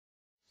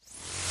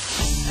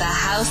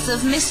House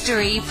of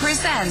Mystery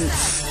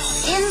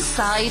presents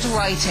Inside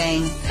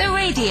Writing, the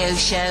radio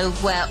show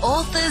where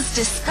authors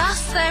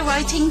discuss their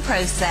writing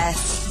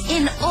process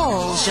in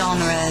all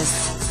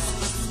genres.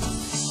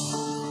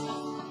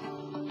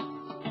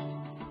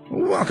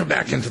 Welcome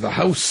back into the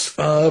House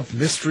of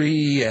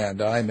Mystery, and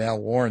I'm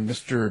Al Warren.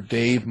 Mr.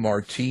 Dave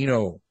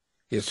Martino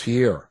is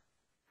here.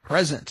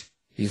 Present.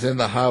 He's in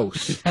the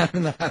house. I'm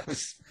in the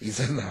house. He's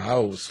in the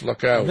house.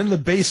 Look out. I'm in the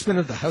basement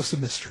of the House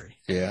of Mystery.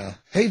 Yeah.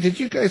 Hey, did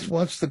you guys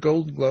watch the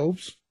Golden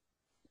Globes?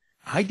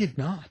 I did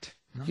not.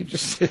 No. You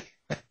just...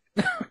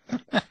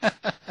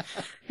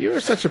 You are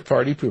such a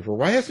party pooper.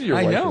 Why hasn't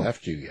your wife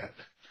left you yet?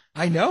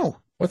 I know.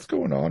 What's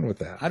going on with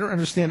that? I don't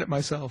understand it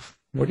myself.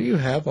 What do you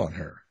have on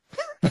her?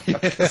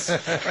 It's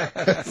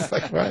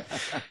like, what?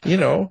 You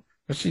know,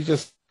 does she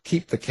just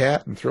keep the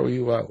cat and throw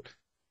you out?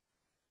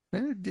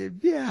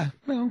 Yeah,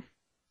 well,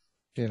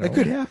 you know, that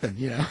could happen,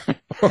 you know.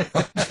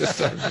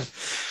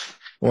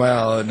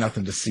 Well,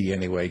 nothing to see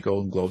anyway.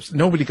 Golden Globes.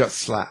 Nobody got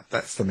slapped.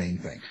 That's the main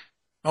thing.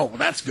 Oh, well,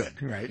 that's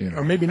good, right? You know.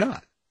 Or maybe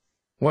not.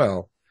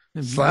 Well,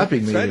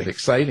 slapping made it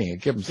exciting. It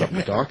gives them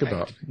something to talk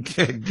about.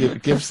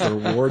 It gives the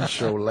award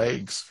show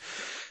legs.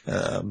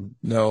 No,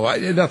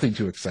 nothing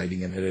too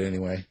exciting in it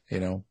anyway. You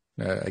know,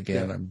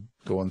 again, I'm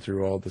going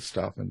through all this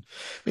stuff, and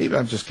maybe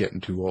I'm just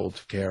getting too old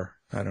to care.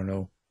 I don't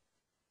know.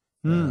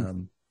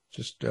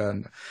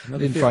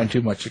 Didn't find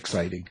too much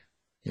exciting.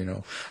 You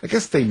know, I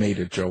guess they made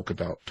a joke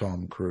about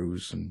Tom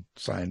Cruise and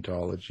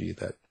Scientology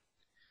that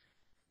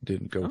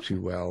didn't go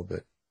too well,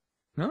 but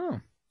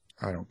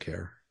I don't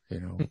care. You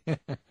know.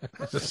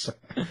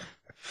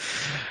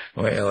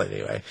 Well,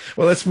 anyway,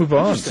 let's move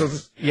on. So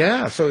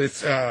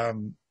it's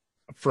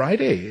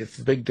Friday. It's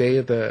the big day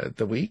of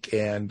the week,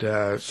 and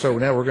so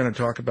now we're going to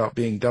talk about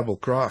being double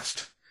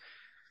crossed.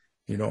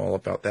 You know all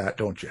about that,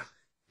 don't you?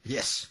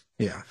 Yes.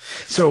 Yeah.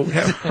 So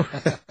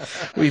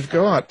we've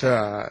got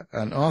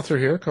an author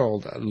here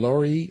called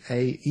Laury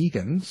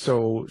Egan.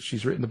 So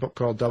she's written a book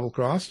called Double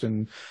Crossed,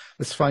 and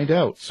let's find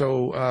out.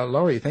 So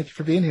Laury, thank you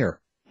for being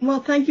here.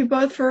 Well, thank you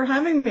both for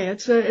having me.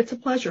 It's a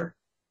pleasure.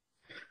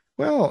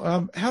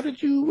 Well, how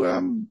did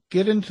you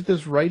get into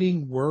this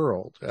writing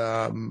world?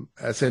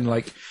 As in,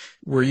 like,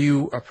 were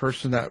you a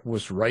person that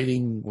was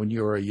writing when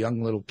you were a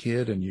young little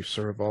kid and you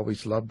sort of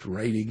always loved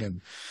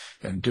writing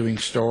and doing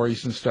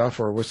stories and stuff,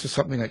 or was this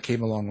something that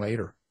came along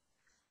later?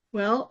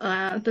 Well,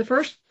 the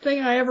first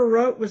thing I ever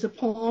wrote was a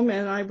poem,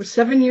 and I was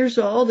 7 years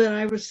old, and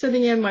I was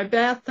sitting in my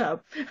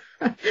bathtub,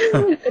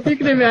 if you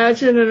can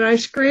imagine, and I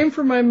screamed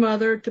for my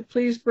mother to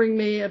please bring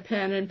me a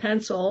pen and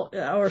pencil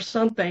or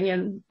something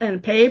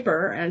and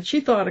paper, and she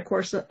thought, of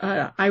course,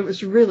 I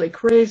was really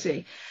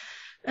crazy.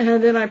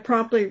 And then I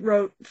promptly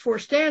wrote 4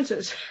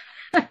 stanzas.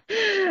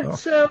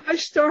 So I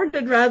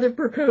started rather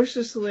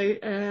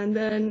precociously, and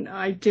then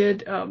I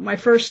did my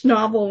first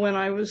novel when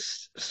I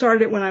was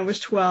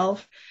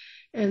 12.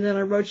 And then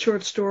I wrote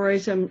short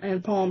stories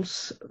and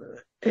poems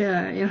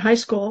in high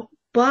school.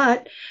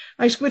 But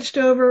I switched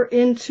over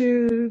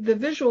into the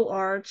visual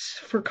arts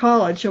for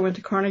college. I went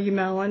to Carnegie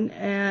Mellon,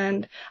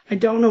 and I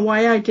don't know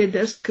why I did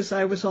this, because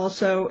I was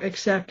also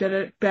accepted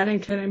at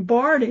Bennington and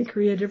Bard in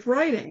creative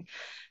writing,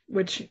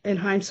 which in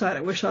hindsight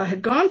I wish I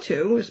had gone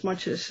to, as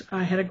much as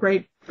I had a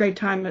great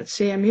time at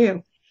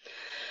CMU.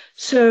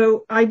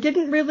 So I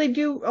didn't really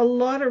do a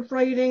lot of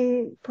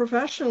writing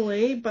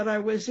professionally, but I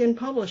was in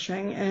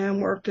publishing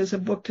and worked as a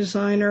book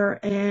designer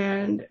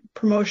and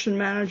promotion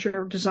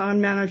manager, design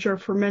manager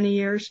for many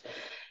years,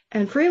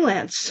 and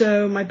freelance.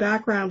 So my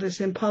background is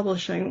in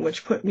publishing,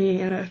 which put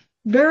me in a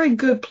very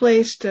good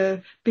place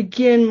to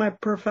begin my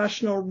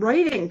professional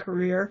writing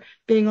career,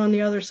 being on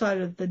the other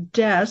side of the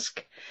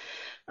desk.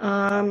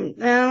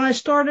 And I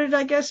started,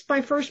 I guess,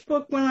 my first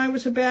book when I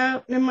was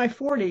about in my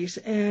 40s,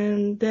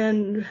 and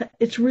then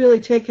it's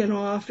really taken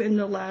off in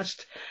the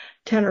last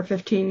 10 or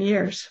 15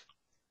 years.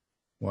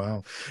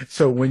 Wow.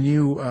 So when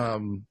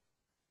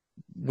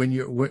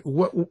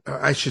what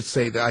I should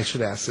say that I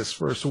should ask this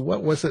first. So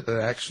what was it that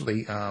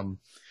actually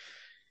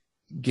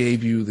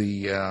gave you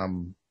the,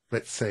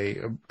 let's say,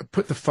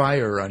 put the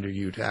fire under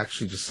you to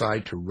actually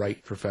decide to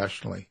write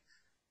professionally?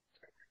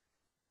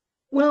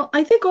 Well,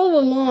 I think all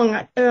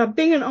along,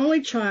 being an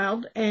only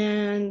child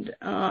and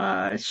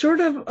sort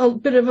of a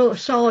bit of a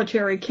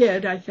solitary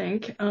kid, I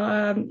think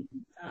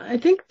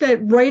that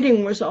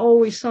writing was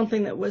always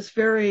something that was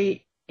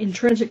very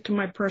intrinsic to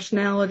my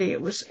personality.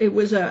 It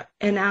was an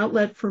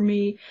outlet for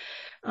me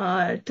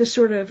to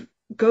sort of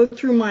go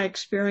through my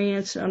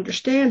experience,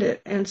 understand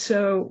it. And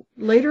so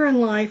later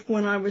in life,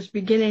 when I was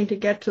beginning to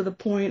get to the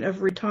point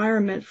of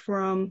retirement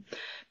from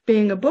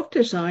being a book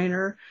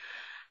designer,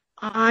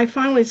 I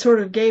finally sort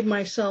of gave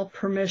myself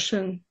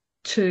permission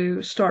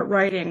to start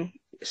writing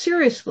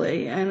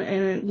seriously and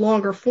in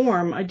longer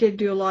form. I did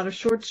do a lot of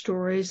short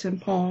stories and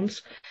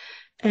poems,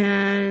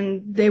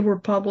 and they were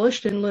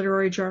published in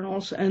literary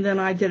journals. And then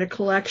I did a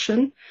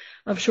collection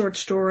of short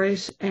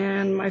stories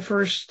and my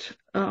first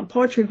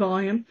poetry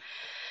volume.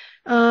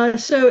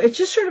 So it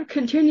just sort of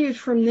continued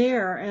from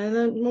there. And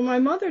then when my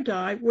mother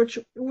died,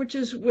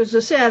 was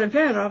a sad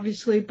event,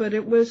 obviously, but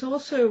it was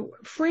also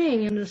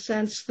freeing in the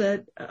sense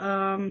that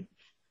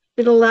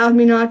it allowed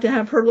me not to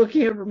have her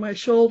looking over my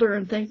shoulder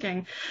and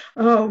thinking,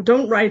 "Oh,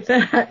 don't write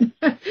that."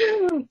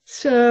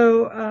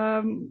 So,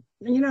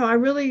 I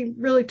really,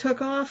 really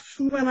took off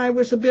when I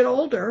was a bit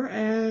older,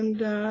 and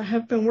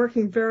have been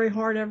working very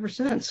hard ever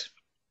since.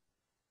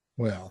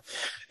 Well,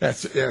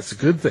 that's a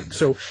good thing.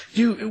 So,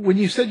 when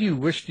you said you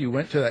wished you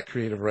went to that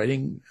creative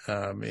writing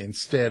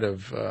instead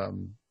of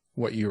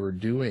what you were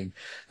doing,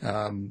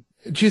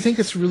 do you think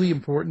it's really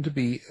important to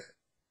be,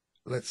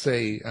 let's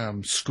say,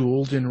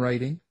 schooled in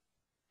writing?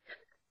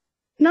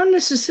 Not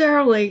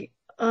necessarily.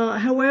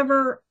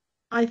 However,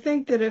 I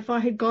think that if I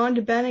had gone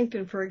to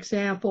Bennington, for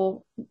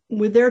example,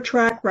 with their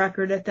track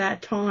record at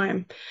that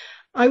time,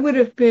 I would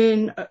have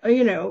been,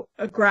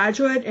 a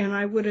graduate, and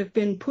I would have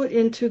been put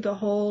into the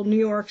whole New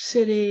York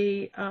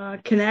City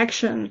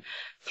connection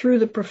through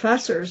the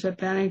professors at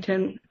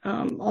Bennington,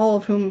 all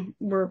of whom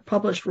were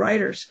published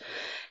writers.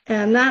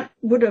 And that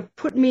would have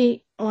put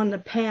me on the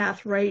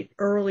path right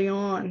early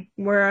on.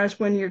 Whereas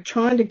when you're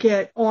trying to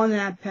get on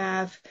that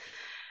path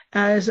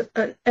as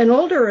an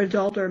older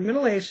adult or a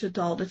middle-aged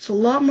adult, it's a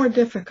lot more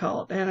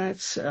difficult, and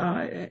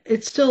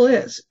it still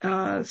is.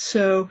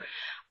 So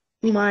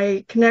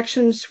my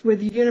connections with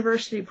the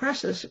university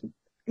presses,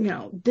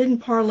 didn't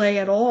parlay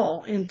at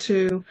all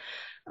into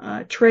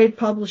trade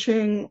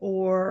publishing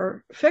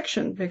or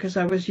fiction, because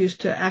I was used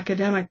to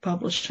academic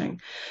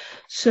publishing.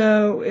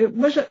 So it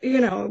was,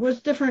 it was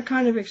a different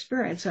kind of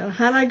experience. And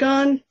had I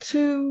gone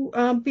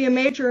to be a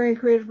major in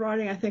creative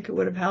writing, I think it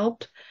would have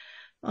helped.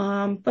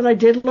 But I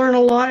did learn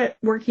a lot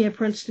working at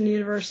Princeton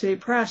University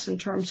Press in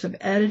terms of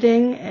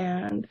editing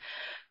and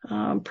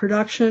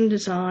production,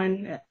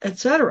 design,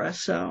 etc.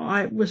 So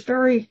I was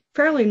fairly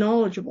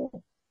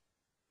knowledgeable.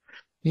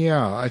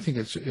 Yeah, I think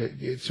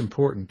it's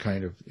important,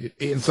 kind of,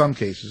 in some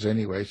cases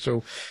anyway.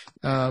 So,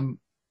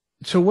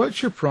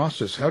 what's your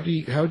process? How do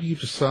you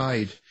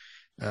decide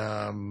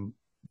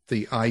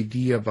the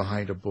idea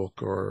behind a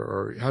book,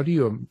 or how do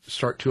you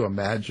start to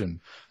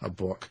imagine a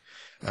book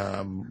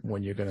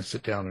when you're going to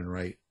sit down and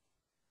write?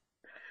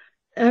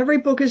 Every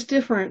book is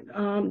different.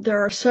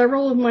 There are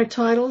several of my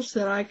titles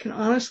that I can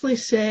honestly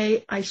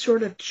say I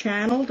sort of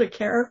channeled a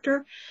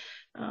character.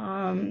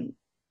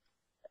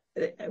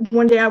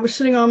 One day I was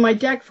sitting on my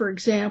deck, for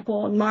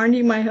example, and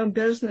minding my own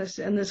business,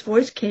 and this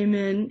voice came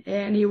in,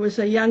 and he was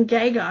a young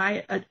gay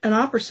guy, an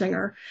opera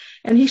singer,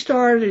 and he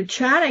started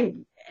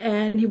chatting,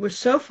 and he was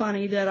so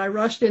funny that I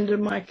rushed into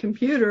my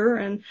computer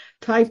and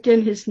typed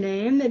in his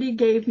name that he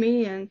gave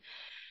me and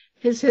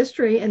his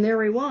history, and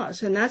there he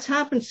was. And that's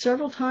happened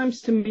several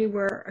times to me,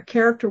 where a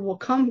character will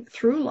come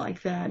through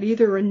like that,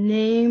 either a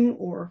name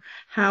or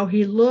how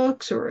he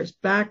looks or his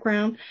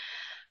background.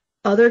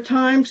 Other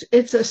times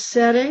it's a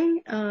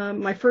setting.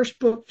 My first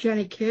book,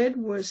 Jenny Kidd,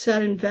 was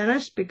set in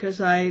Venice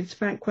because I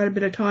spent quite a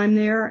bit of time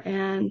there,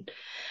 and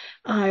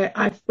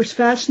I was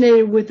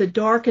fascinated with the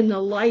dark and the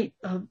light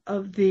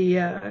of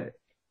the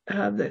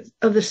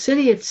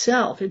city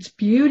itself, its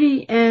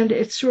beauty and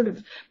its sort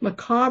of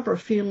macabre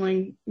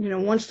feeling,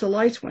 once the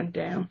lights went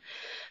down.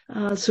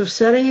 So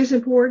setting is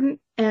important.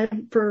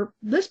 And for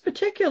this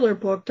particular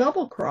book,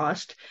 Double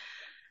Crossed,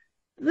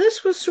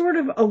 this was sort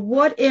of a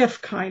what if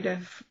kind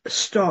of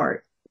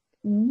start.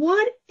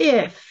 What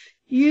if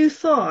you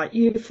thought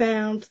you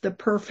found the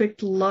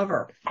perfect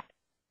lover?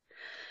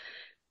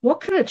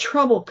 What kind of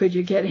trouble could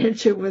you get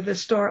into with a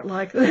start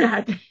like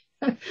that?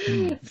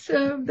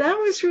 So that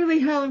was really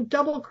how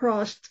Double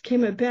Crossed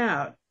came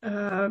about,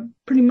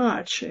 pretty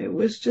much. It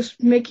was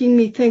just making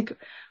me think,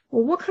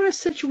 well, what kind of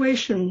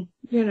situation,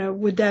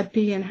 would that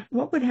be, and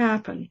what would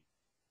happen?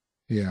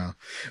 Yeah.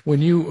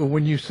 When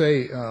you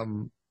say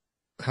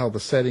how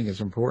the setting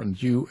is important,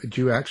 do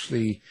you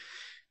actually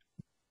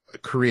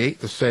create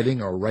the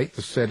setting or write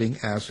the setting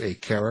as a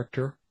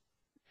character?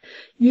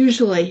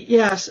 Usually,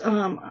 yes.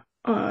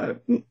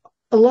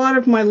 A lot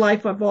of my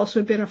life, I've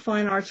also been a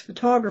fine arts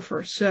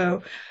photographer,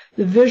 so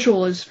the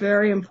visual is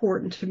very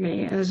important to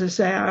me. And as I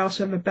say, I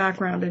also have a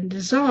background in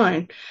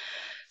design.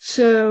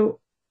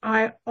 So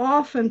I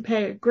often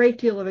pay a great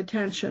deal of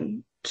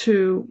attention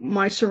to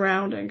my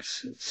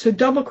surroundings. So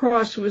Double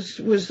Cross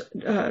was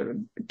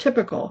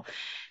typical.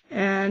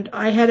 And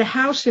I had a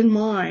house in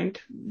mind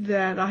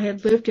that I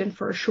had lived in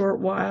for a short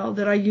while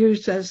that I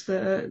used as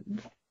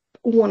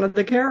one of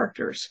the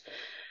characters.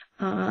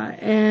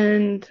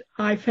 And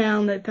I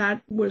found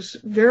that was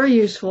very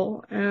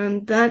useful,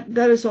 and that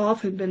has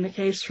often been the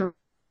case for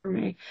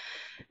me.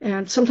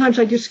 And sometimes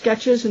I do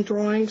sketches and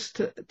drawings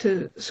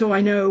so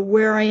I know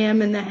where I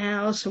am in the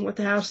house and what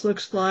the house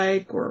looks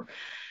like, or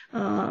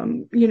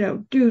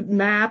do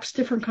maps,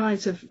 different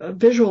kinds of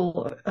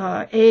visual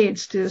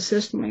aids to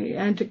assist me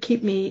and to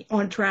keep me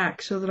on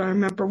track, so that I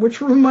remember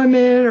which room I'm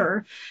in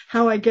or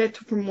how I get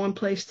from one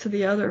place to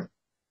the other.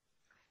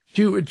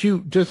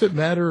 Does it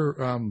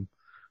matter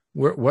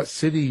what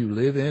city you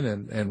live in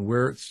and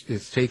where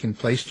it's taking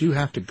place? Do you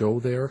have to go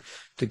there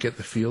to get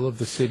the feel of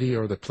the city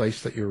or the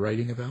place that you're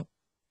writing about?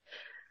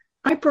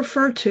 I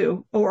prefer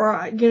to, or,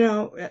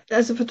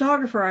 as a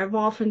photographer, I've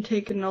often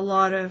taken a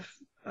lot of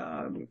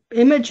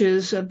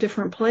images of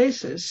different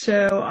places,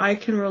 so I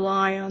can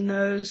rely on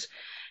those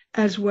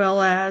as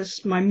well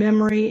as my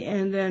memory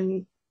and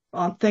then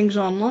things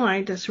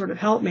online to sort of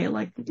help me.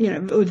 Like,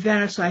 with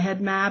Venice, I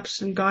had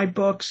maps and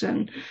guidebooks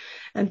and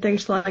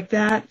things like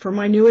that. For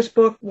my newest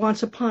book,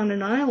 Once Upon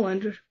an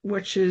Island,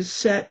 which is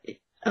set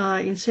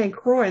in St.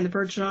 Croix in the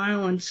Virgin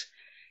Islands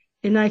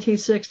in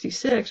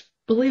 1966,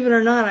 believe it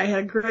or not, I had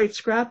a great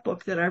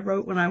scrapbook that I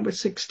wrote when I was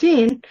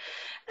 16,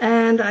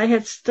 and I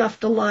had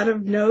stuffed a lot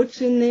of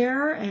notes in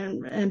there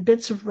and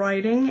bits of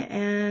writing,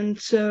 and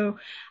so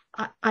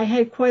I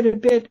had quite a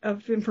bit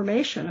of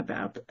information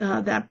about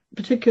that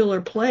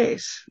particular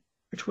place,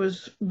 which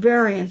was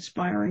very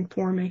inspiring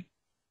for me.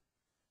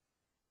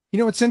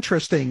 It's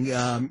interesting.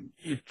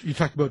 You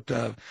talk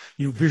about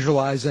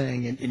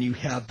visualizing, and you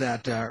have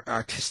that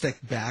artistic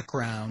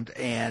background,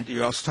 and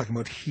you're also talking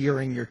about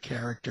hearing your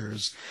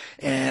characters.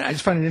 And I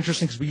just find it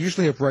interesting because we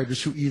usually have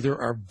writers who either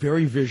are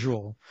very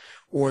visual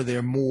or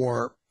they're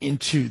more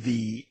into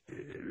the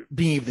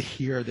being able to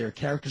hear their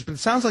characters. But it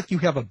sounds like you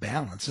have a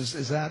balance.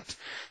 Is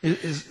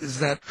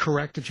that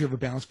correct, that you have a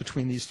balance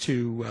between these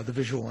two, the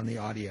visual and the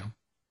audio?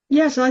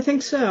 Yes, I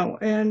think so.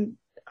 And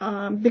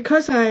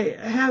because I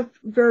have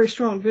very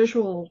strong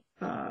visual,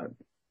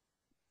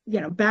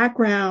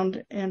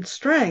 background and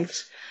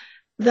strengths,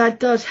 that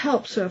does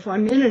help. So if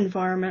I'm in an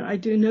environment, I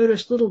do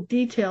notice little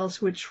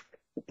details, which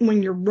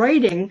when you're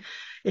writing,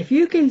 if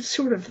you can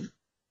sort of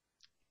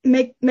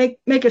make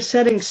a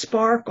setting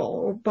sparkle,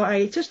 or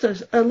by just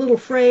a little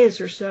phrase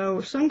or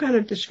so, some kind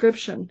of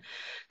description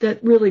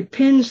that really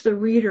pins the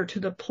reader to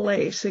the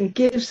place and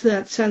gives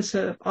that sense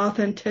of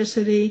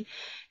authenticity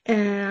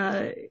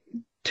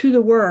to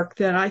the work,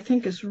 that I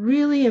think is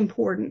really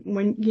important.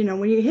 When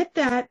you hit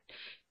that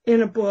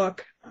in a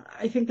book,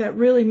 I think that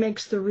really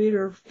makes the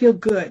reader feel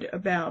good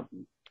about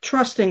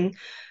trusting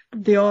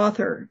the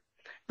author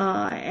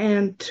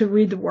and to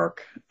read the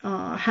work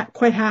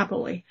quite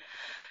happily.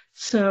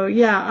 So,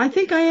 yeah, I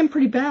think I am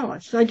pretty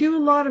balanced. I do a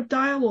lot of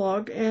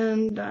dialogue,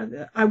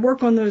 and I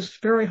work on those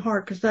very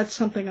hard because that's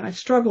something I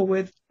struggle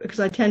with, because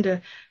I tend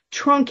to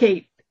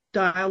truncate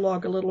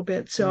dialogue a little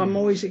bit, so I'm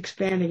always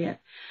expanding it.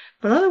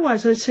 But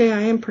otherwise, I'd say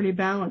I am pretty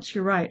balanced.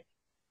 You're right.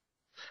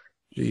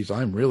 Geez,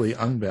 I'm really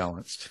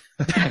unbalanced.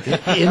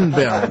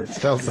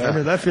 Imbalanced. How's that? I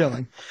remember that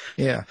feeling.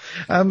 Yeah.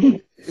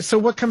 So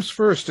what comes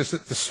first? Is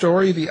it the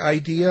story, the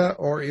idea,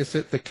 or is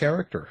it the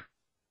character?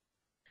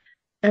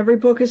 Every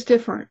book is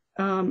different.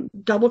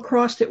 Double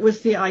Crossed, it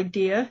was the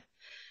idea.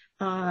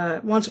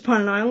 Once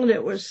Upon an Island,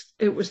 it was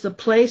the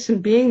place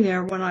and being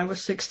there when I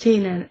was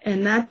 16.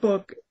 And that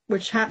book,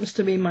 which happens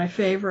to be my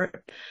favorite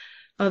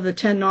of the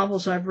 10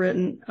 novels I've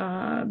written,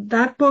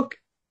 that book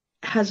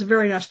has a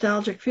very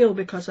nostalgic feel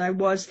because I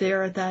was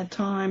there at that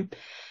time.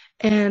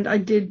 And I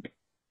did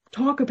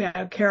talk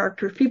about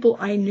characters, people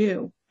I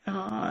knew.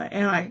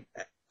 And I,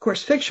 of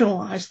course,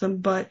 fictionalized them,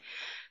 but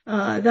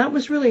that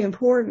was really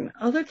important.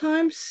 Other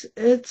times,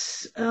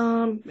 it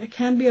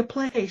can be a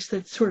place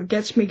that sort of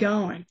gets me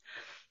going.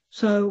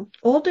 So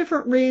all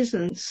different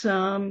reasons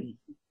and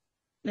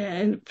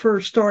for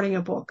starting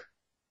a book.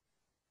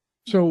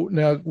 So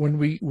now, when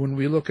we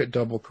look at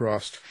Double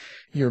Crossed,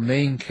 your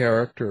main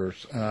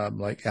characters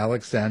like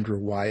Alexandra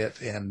Wyatt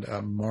and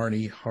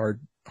Marnie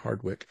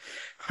Hardwick,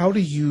 how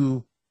do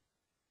you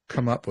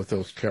come up with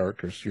those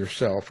characters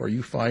yourself? Are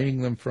you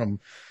finding them from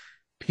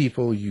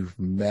people you've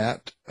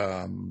met,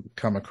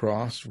 come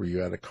across? Were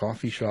you at a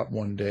coffee shop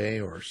one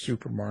day or a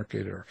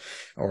supermarket,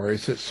 or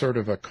is it sort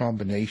of a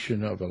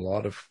combination of a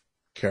lot of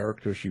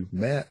characters you've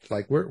met?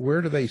 Like,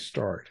 where do they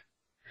start?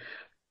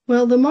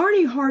 Well, the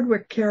Marnie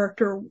Hardwick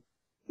character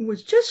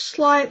was just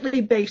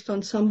slightly based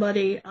on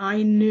somebody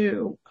I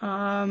knew.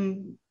 But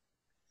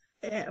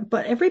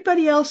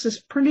everything else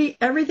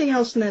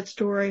in that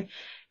story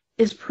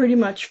is pretty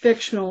much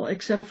fictional,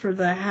 except for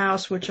the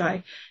house, which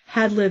I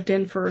had lived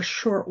in for a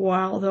short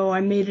while, though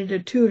I made it a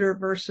Tudor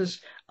versus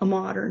a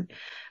modern.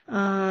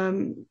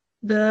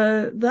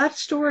 That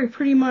story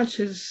pretty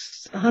much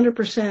is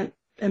 100%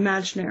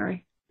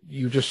 imaginary.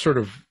 You just sort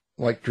of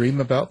like dream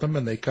about them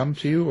and they come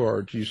to you,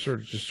 or do you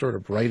just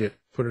write it,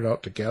 put it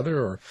out together,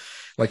 or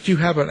like, do you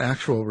have an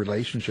actual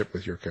relationship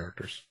with your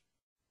characters?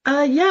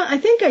 Yeah, I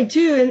think I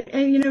do.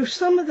 And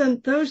some of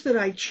them, those that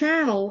I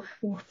channel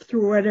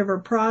through whatever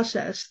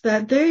process,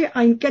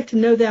 I get to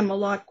know them a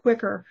lot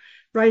quicker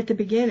right at the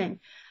beginning.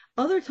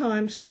 Other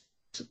times,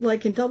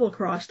 like in Double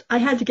Crossed, I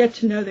had to get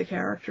to know the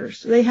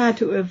characters. They had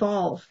to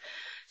evolve.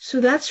 So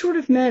that sort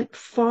of meant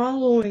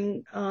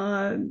following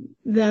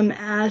them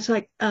as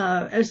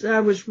I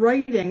was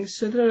writing,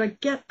 so that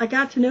I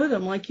got to know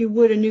them like you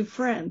would a new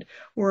friend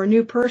or a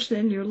new person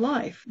in your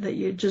life that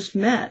you just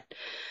met.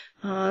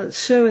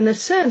 So in a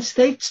sense,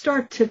 they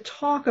start to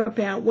talk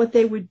about what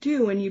they would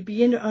do, and you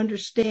begin to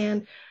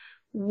understand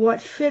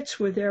what fits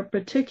with their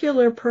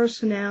particular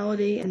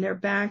personality and their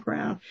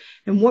background,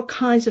 and what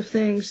kinds of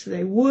things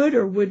they would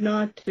or would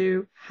not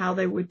do, how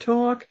they would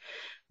talk,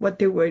 what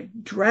they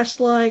would dress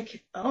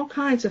like, all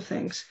kinds of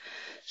things.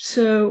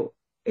 So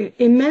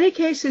in many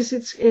cases,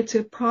 it's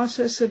a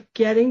process of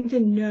getting to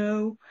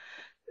know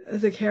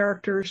the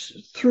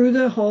characters through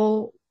the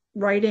whole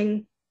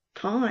writing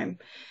time.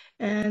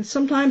 And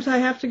sometimes I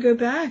have to go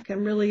back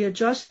and really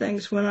adjust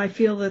things when I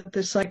feel that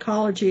the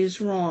psychology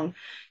is wrong,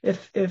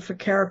 if a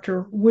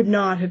character would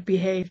not have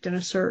behaved in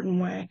a certain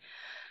way.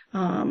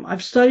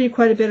 I've studied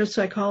quite a bit of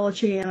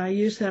psychology, and I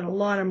use that a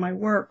lot in my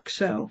work.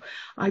 So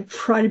I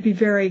try to be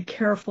very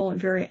careful and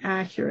very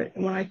accurate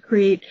when I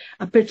create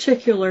a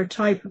particular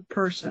type of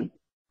person.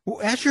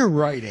 Well, as you're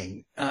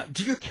writing,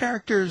 do your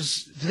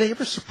characters, do they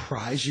ever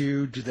surprise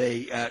you? Do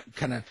they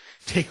kind of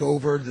take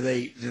over? Do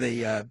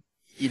they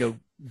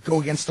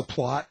go against the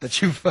plot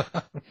that you've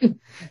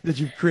that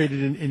you've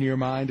created in your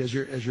mind as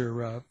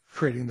you're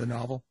creating the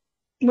novel?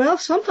 Well,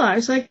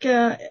 sometimes, like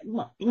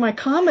my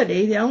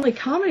comedy, the only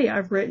comedy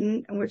I've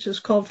written, which is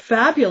called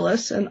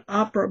Fabulous, an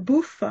opera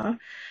buffa.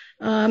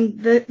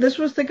 This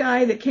was the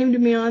guy that came to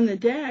me on the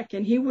deck,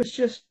 and he was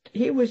just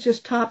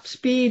top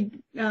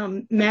speed,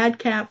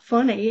 madcap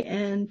funny,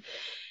 and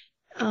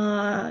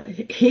I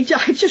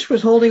just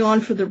was holding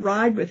on for the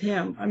ride with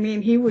him. I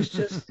mean, he was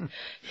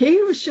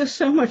just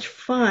so much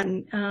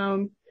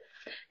fun,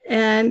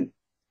 and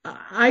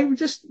I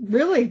just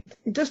really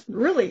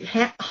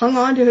hung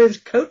on to his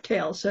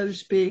coattails, so to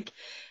speak.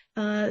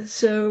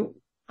 So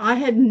I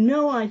had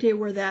no idea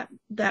where that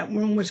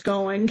one was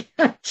going.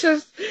 I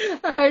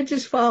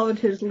just followed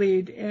his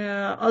lead.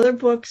 Other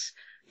books,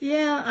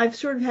 yeah, I've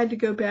sort of had to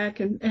go back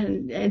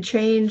and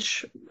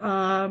change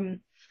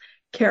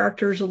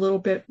characters a little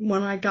bit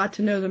when I got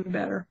to know them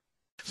better.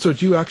 So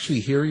do you actually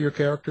hear your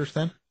characters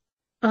then?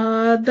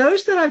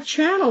 Those that I've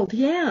channeled,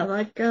 yeah,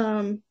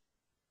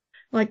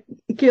 like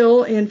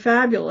Gil in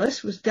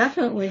Fabulous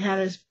definitely had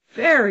his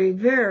very,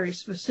 very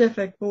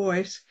specific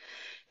voice.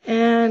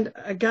 And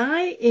a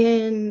guy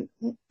in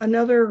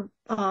another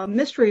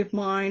mystery of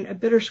mine, A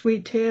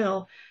Bittersweet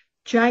Tale,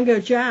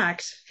 Django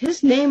Jax,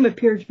 his name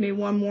appeared to me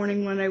one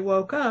morning when I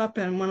woke up,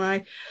 and when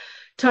I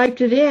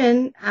typed it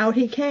in, out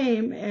he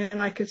came,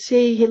 and I could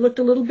see he looked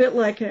a little bit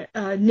like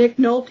a Nick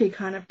Nolte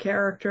kind of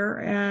character,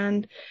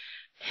 and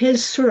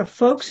his sort of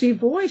folksy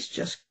voice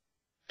just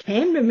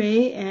came to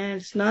me,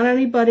 and it's not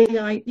anybody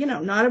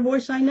not a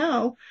voice I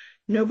know.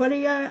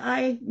 Nobody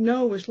I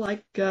know was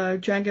like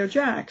Django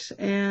Jax.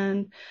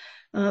 And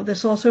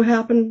this also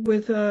happened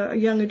with a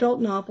young adult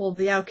novel,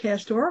 The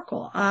Outcast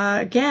Oracle.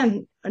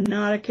 Again,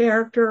 not a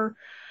character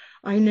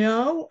I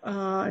know,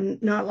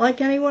 not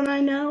like anyone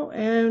I know,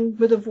 and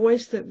with a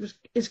voice that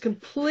is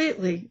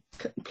completely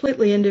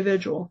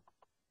individual.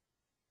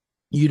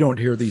 You don't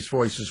hear these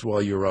voices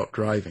while you're out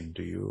driving,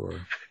 do you? Or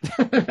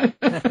like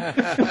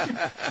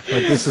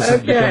this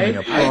isn't becoming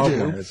a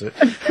problem, is it?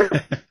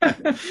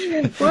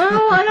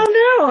 Well, I don't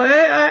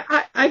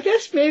know. I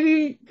guess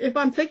maybe if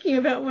I'm thinking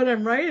about what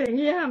I'm writing,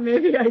 yeah,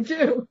 maybe I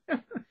do.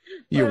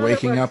 You're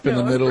waking up in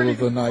the middle of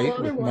the night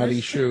with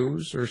muddy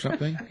shoes or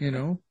something,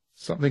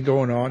 something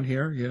going on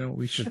here,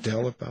 we should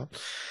tell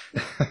about.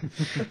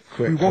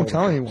 We won't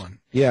tell anyone.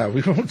 Yeah,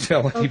 we won't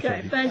tell anybody.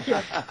 Okay, thank you.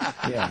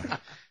 Yeah.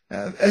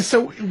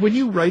 So when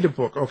you write a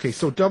book, okay,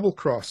 so Double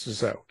Cross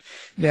is out.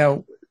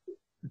 Now,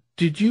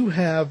 did you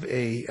have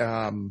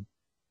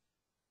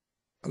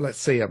let's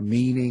say a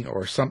meaning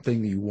or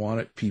something you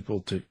wanted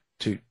people to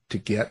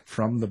get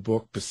from the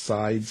book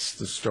besides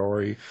the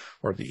story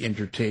or the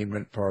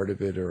entertainment part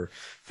of it or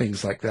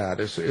things like that?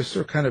 Is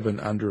there kind of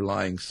an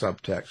underlying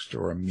subtext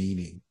or a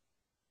meaning?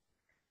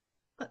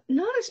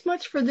 Not as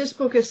much for this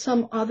book as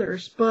some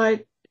others,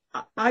 but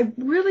I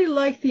really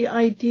like the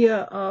idea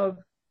of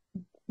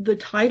the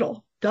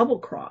title, Double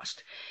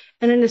Crossed.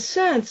 And in a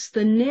sense,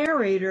 the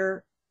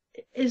narrator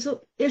is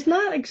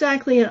not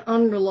exactly an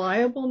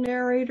unreliable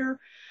narrator,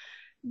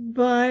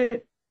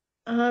 but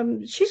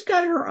she's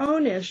got her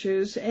own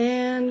issues.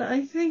 And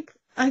I think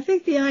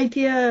the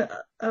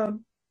idea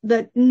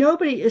that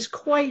nobody is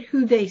quite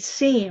who they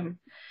seem,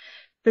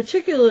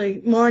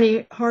 particularly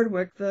Marnie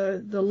Hardwick,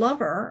 the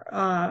lover,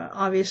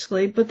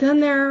 obviously, but then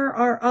there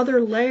are other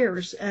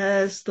layers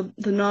as the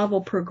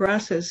novel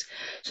progresses.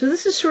 So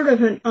this is sort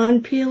of an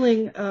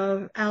unpeeling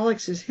of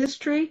Alex's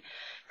history,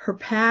 her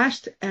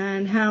past,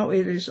 and how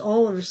it is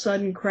all of a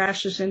sudden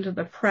crashes into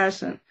the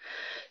present.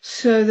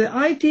 So the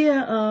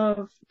idea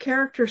of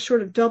characters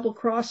sort of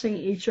double-crossing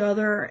each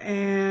other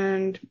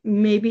and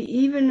maybe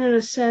even in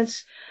a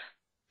sense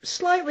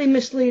slightly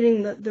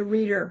misleading the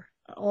reader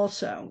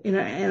also, and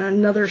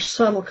another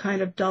subtle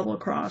kind of double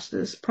cross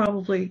is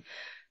probably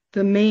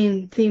the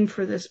main theme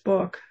for this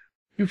book.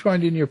 You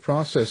find in your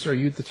process, are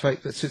you the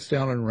type that sits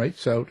down and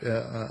writes out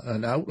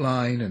an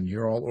outline and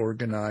you're all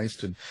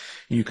organized and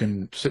you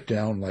can sit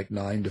down like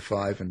 9 to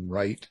 5 and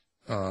write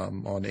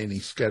on any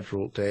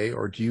scheduled day,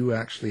 or do you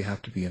actually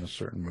have to be in a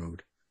certain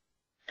mood?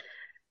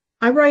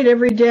 I write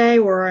every day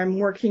where I'm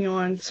working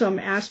on some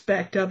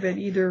aspect of it,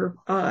 either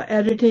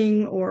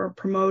editing or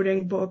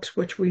promoting books,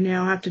 which we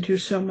now have to do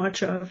so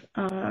much of.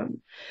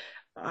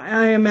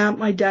 I am at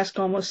my desk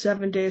almost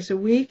 7 days a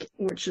week,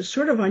 which is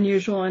sort of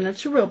unusual, and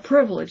it's a real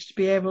privilege to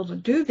be able to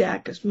do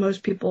that because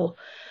most people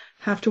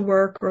have to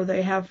work or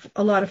they have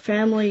a lot of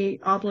family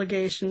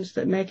obligations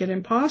that make it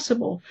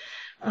impossible.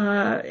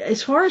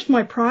 As far as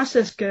my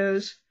process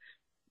goes,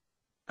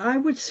 I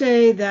would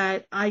say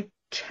that I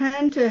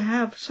tend to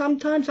have,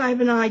 sometimes I have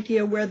an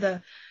idea where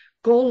the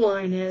goal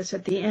line is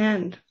at the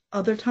end.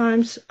 Other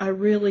times I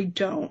really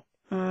don't.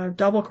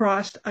 Double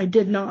crossed, I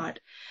did not.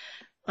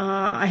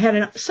 I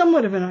had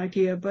somewhat of an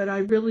idea, but I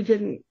really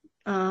didn't.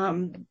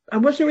 I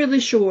wasn't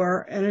really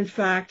sure. And in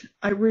fact,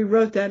 I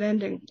rewrote that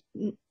ending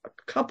a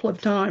couple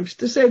of times,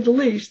 to say the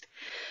least.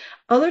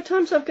 Other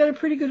times I've got a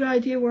pretty good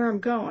idea where I'm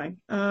going.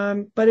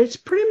 But it's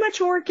pretty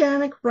much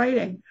organic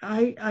writing.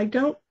 I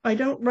don't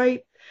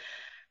write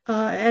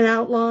an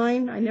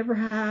outline. I never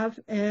have.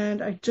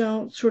 And I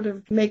don't sort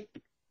of make,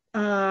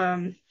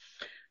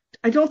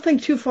 I don't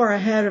think too far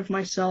ahead of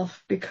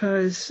myself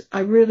because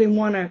I really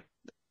want to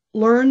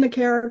learn the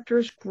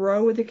characters,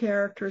 grow with the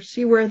characters,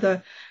 see where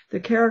the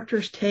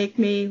characters take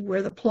me,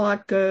 where the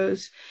plot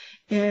goes.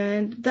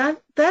 And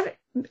that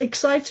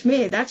excites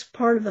me. That's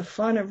part of the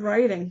fun of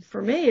writing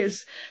for me,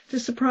 is to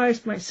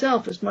surprise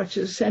myself as much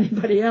as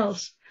anybody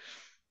else.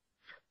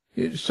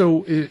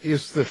 So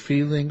is the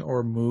feeling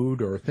or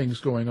mood or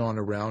things going on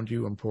around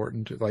you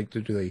important? Like,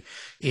 do they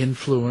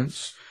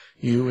influence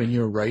you in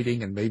your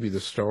writing and maybe the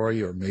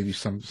story or maybe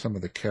some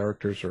of the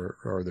characters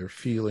or their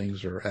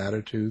feelings or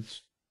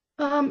attitudes?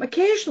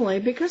 Occasionally,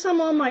 because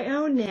I'm on my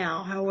own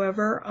now,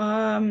 however,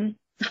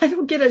 I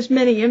don't get as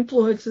many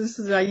influences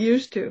as I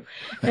used to.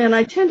 And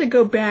I tend to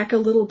go back a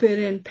little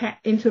bit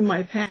into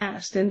my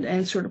past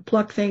and sort of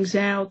pluck things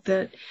out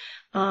that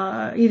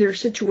either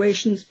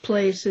situations,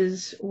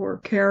 places, or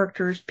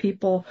characters,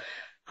 people,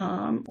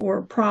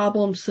 or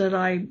problems that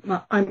I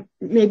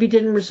maybe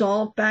didn't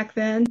resolve back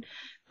then.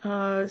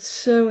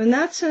 So in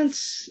that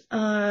sense,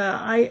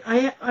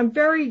 I'm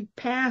very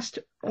past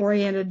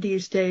oriented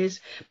these days,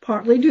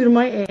 partly due to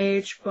my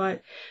age,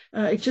 but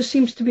it just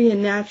seems to be a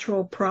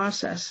natural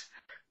process.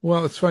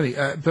 Well, it's funny,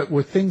 but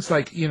with things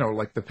like,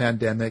 like the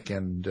pandemic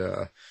and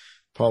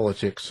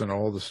politics and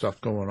all the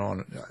stuff going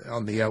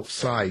on the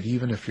outside,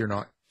 even if you're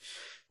not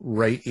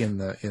right in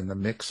the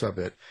mix of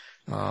it,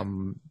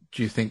 do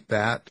you think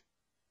that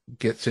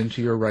gets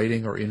into your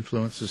writing or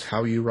influences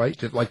how you write?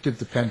 Did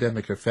the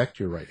pandemic affect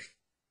your writing?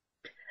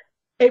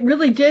 It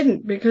really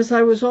didn't, because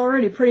I was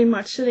already pretty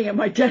much sitting at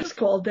my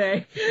desk all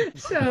day.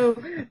 So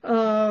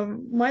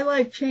my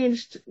life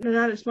changed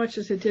not as much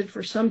as it did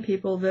for some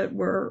people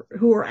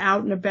who were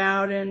out and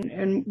about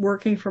and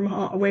working from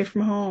home, away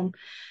from home.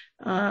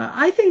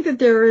 I think that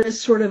there is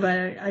sort of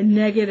a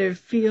negative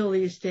feel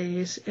these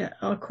days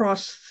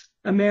across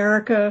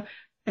America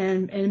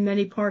and in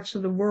many parts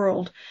of the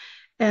world.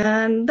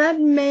 And that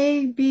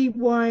may be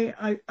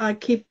why I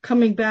keep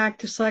coming back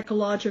to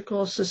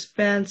psychological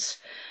suspense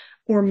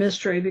or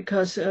mystery,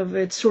 because of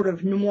its sort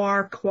of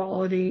noir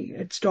quality,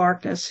 its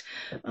darkness.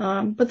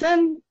 But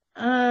then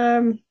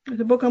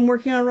the book I'm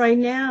working on right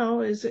now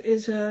is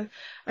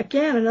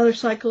again another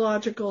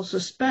psychological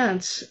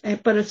suspense,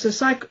 but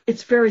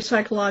it's very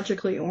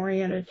psychologically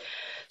oriented.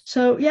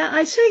 So yeah,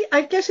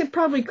 I guess it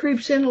probably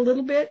creeps in a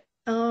little bit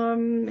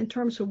in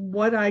terms of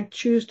what I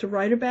choose to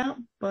write about,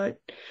 but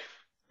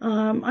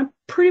I'm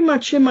pretty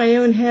much in my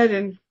own head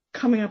and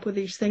coming up with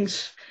these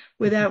things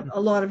without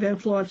a lot of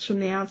influence from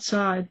the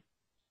outside.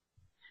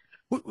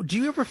 Do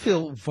you ever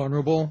feel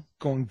vulnerable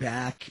going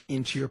back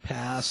into your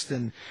past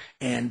and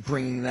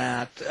bringing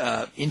that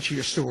into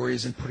your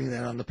stories and putting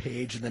that on the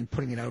page and then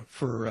putting it out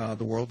for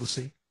the world to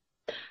see?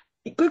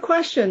 Good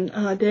question,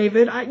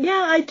 David.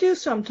 I do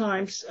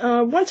sometimes.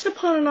 Once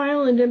Upon an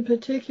Island in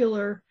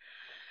particular,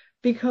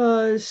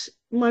 because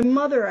my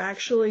mother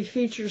actually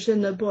features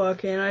in the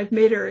book, and I've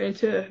made her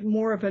into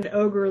more of an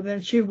ogre than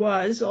she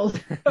was.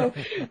 Although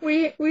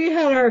we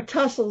had our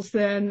tussles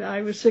then.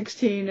 I was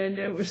 16, and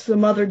it was the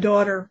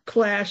mother-daughter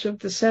clash of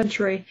the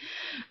century.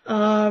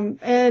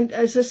 And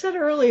as I said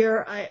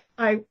earlier,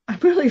 I'm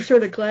really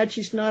sort of glad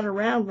she's not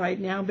around right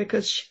now,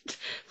 because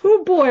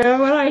oh boy,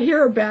 when I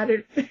hear about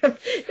it,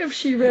 if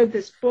she read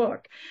this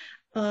book.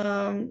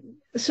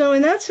 So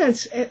in that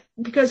sense,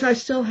 because I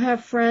still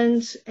have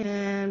friends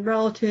and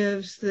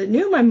relatives that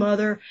knew my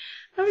mother,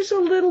 I was a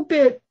little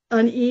bit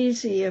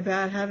uneasy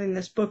about having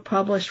this book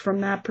published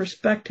from that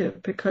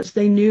perspective, because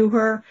they knew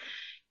her,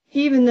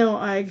 even though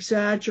I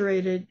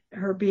exaggerated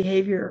her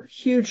behavior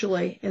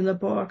hugely in the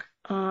book.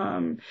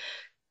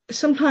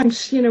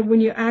 Sometimes,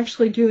 when you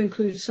actually do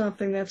include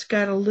something that's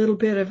got a little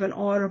bit of an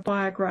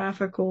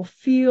autobiographical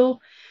feel,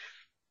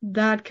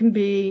 that can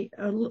be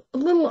a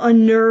little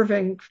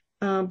unnerving.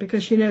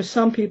 Because,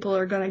 some people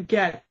are going to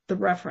get the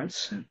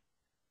reference.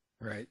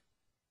 Right.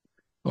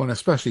 Well, and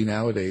especially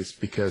nowadays,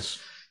 because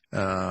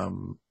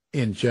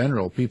in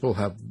general, people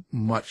have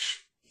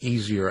much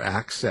easier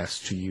access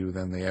to you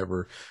than they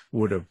ever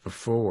would have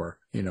before,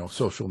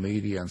 social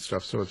media and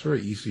stuff. So it's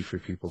very easy for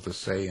people to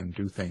say and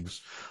do things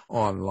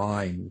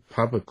online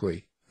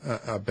publicly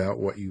about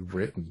what you've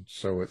written.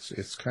 So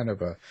it's kind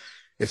of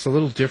it's a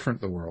little different,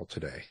 the world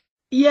today.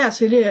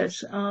 Yes, it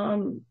is.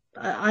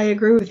 I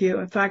agree with you.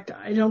 In fact,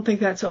 I don't think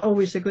that's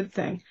always a good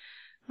thing.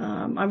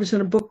 I was in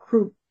a book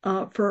group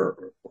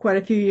for quite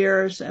a few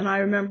years. And I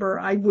remember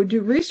I would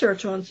do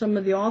research on some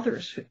of the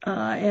authors,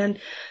 and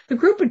the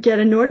group would get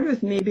annoyed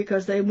with me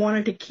because they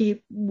wanted to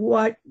keep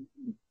what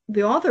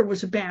the author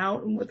was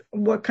about and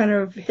what kind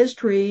of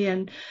history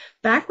and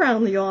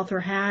background the author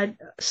had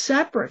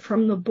separate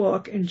from the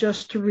book, and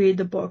just to read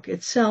the book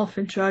itself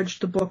and judge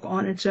the book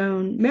on its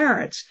own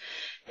merits.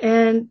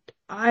 And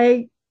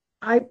I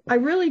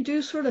really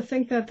do sort of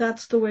think that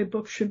that's the way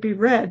books should be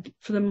read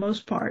for the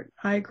most part.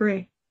 I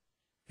agree.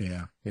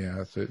 Yeah.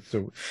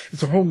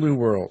 It's a whole new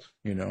world,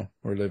 we're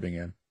living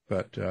in.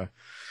 But do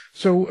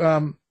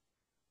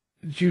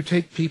you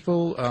take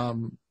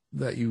people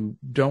that you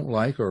don't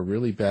like or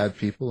really bad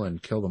people and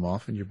kill them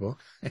off in your book?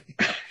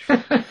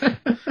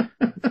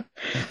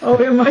 Oh,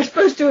 am I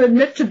supposed to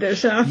admit to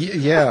this, huh?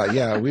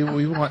 Yeah.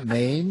 We want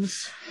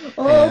names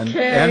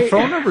and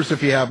phone numbers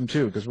if you have them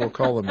too, because we'll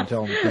call them and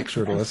tell them to make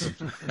sure to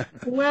listen.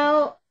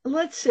 Well,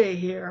 let's see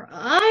here.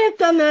 I have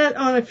done that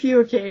on a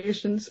few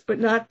occasions, but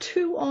not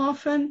too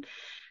often.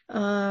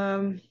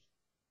 As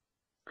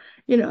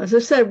I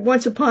said,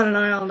 Once Upon an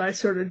Island, I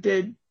sort of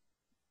did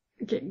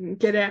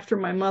get after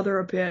my mother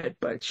a bit,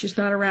 but she's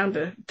not around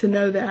to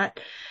know that.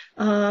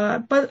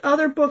 But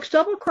other books,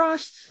 Double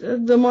Crossed,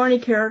 the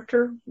Marnie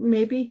character,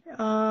 maybe.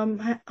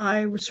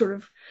 I was sort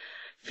of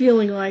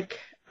feeling like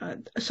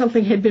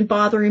something had been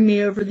bothering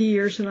me over the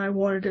years, and I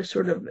wanted to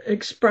sort of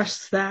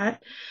express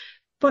that.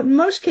 But in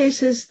most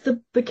cases,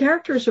 the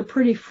characters are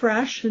pretty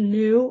fresh and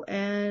new,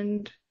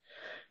 and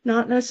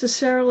not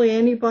necessarily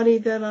anybody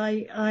that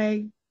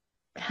I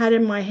had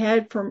in my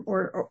head from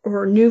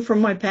or knew from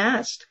my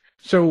past.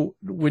 So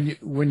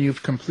when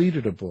you've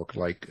completed a book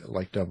like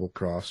Double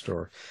Crossed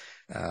or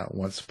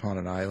Once Upon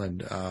an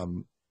Island,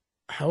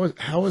 how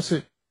has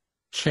it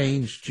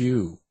changed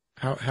you?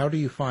 How do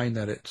you find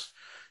that it's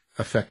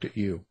affected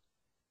you?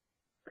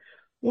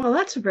 Well,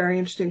 that's a very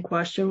interesting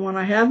question, one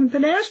I haven't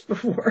been asked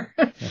before.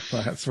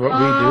 That's what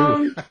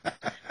we do.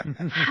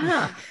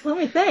 Let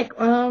me think.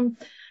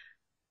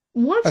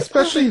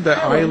 Especially the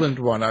island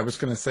one, I was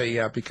going to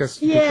say, because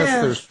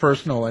there's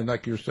personal, and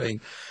like you're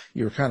saying,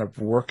 you're kind of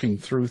working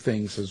through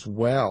things as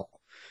well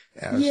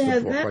as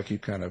the book, like you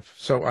kind of.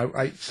 So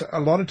I a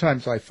lot of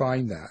times I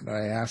find that, and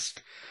I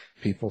ask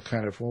people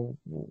kind of, well,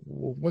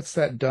 what's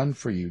that done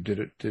for you? Did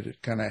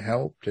it kind of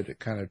help? Did it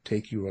kind of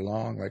take you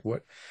along? Like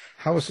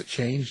how has it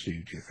changed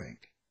you, do you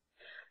think?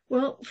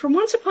 Well, from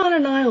Once Upon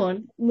an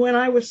Island, when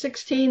I was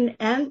 16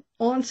 and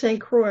on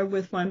St. Croix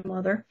with my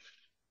mother,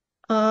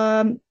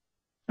 I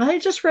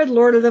had just read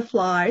Lord of the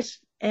Flies,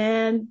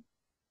 and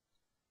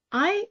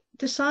I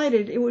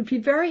decided it would be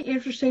very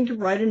interesting to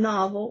write a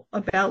novel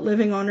about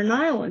living on an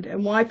island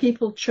and why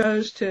people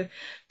chose to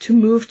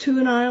move to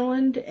an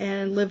island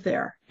and live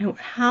there, and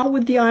how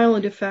would the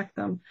island affect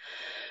them.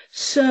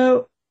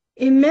 So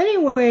in many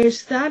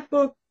ways, that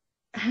book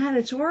had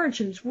its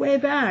origins way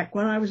back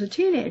when I was a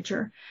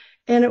teenager,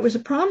 and it was a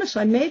promise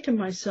I made to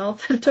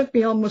myself that it took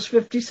me almost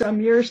 50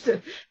 some years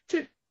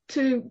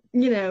to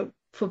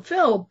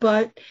fulfill.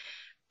 But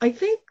I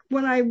think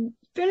when I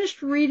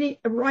finished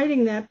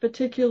writing that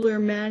particular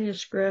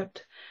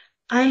manuscript,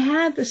 I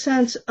had the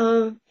sense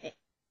of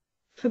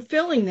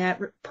fulfilling that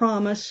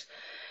promise,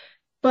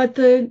 but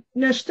the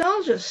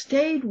nostalgia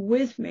stayed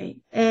with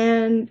me.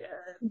 And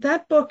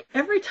that book,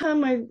 every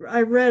time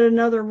I read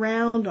another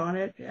round on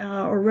it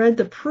or read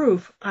the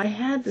proof, I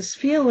had this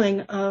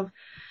feeling of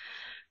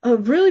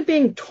really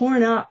being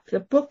torn up. The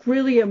book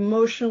really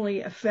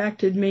emotionally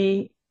affected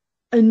me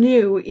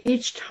anew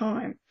each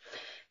time.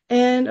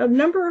 And a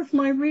number of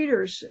my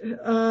readers,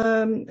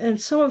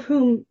 and some of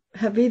whom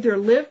have either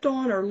lived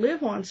on or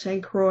live on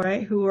St.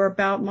 Croix, who are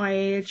about my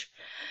age,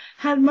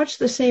 had much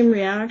the same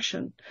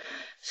reaction.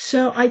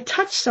 So I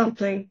touched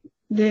something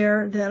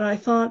there that I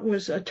thought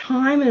was a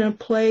time and a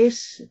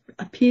place,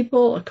 a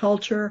people, a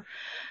culture,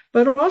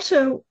 but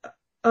also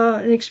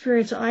an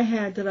experience I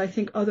had that I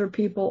think other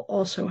people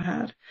also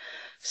had.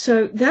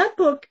 So that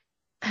book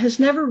has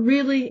never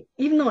really,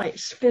 even though I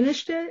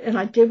finished it and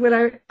I did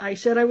what I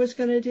said I was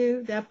going to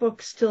do, that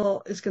book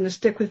still is going to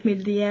stick with me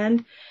to the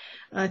end.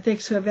 I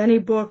think so. Of any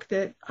book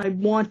that I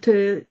want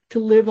to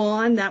live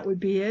on, that would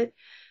be it.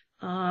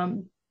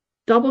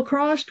 Double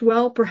Crossed,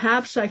 well,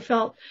 perhaps I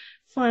felt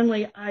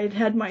finally I'd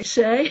had my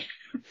say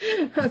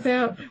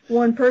about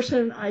one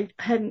person I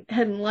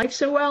hadn't liked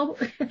so well.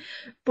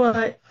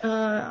 But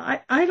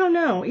I don't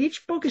know.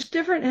 Each book is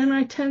different, and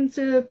I tend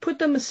to put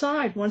them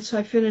aside once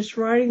I finish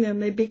writing them.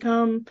 They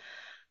become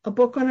a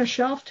book on a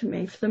shelf to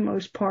me for the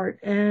most part,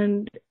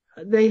 and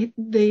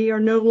they are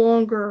no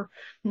longer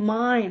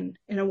mine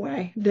in a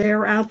way.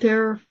 They're out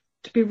there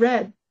to be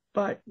read,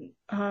 but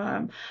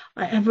I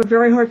have a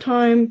very hard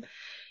time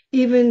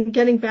even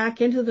getting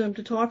back into them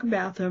to talk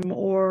about them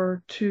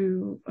or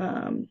to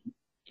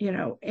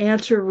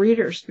answer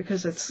readers,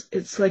 because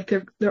it's like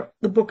the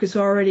book is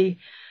already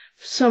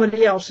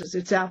somebody else's.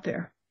 It's out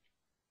there.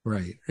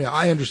 Right. Yeah,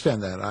 I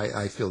understand that.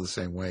 I feel the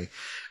same way.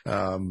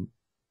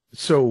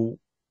 So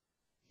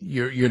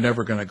you're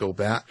never going to go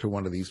back to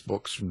one of these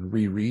books and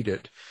reread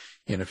it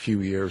in a few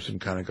years and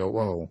kind of go,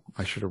 "Whoa,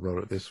 I should have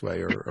wrote it this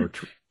way," or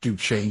do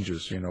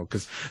changes,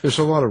 because there's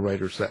a lot of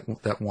writers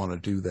that want to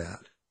do that.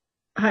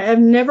 I have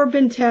never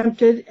been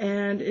tempted,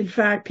 and in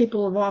fact,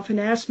 people have often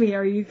asked me,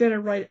 "Are you going to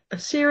write a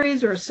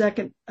series or a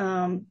second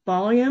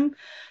volume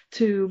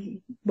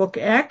to book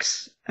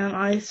X?" And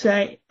I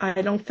say,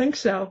 I don't think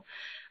so.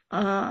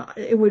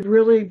 It would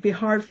really be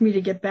hard for me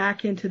to get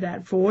back into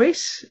that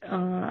voice,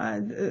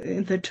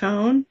 the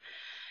tone.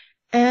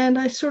 And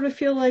I sort of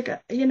feel like,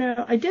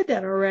 I did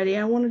that already.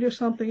 I want to do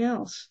something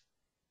else.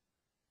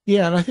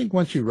 Yeah, and I think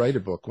once you write a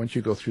book, once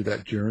you go through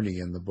that journey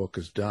and the book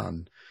is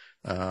done,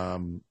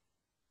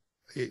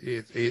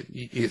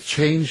 it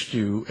changed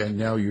you, and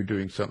now you're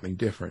doing something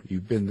different.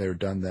 You've been there,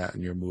 done that,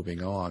 and you're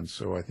moving on.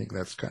 So I think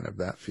that's kind of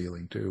that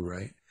feeling too,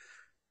 right?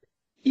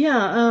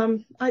 Yeah,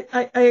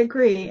 I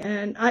agree.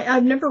 And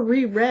I've never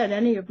reread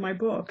any of my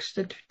books,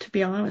 to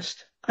be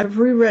honest. I've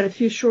reread a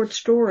few short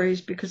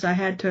stories because I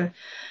had to,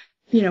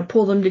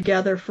 pull them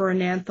together for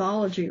an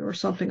anthology or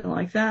something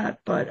like that.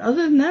 But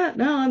other than that,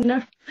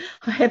 no,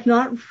 I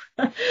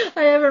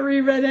haven't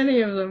reread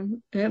any of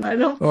them. And I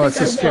don't think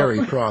it's a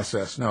scary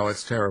process. No,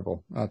 it's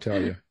terrible. I'll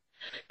tell you.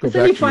 Because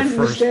then you find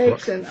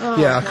mistakes book. and,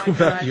 go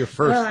back to your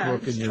first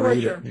book and you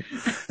torture. read it.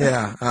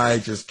 Yeah, I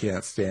just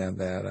can't stand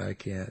that. I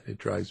can't. It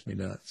drives me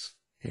nuts,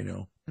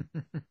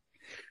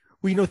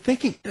 Well,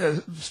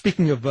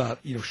 speaking of,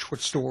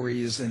 short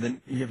stories, and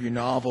then you have your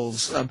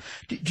novels,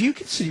 do you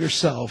consider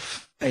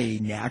yourself a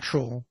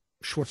natural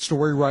short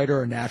story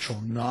writer, a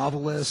natural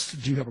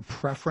novelist? Do you have a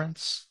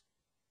preference?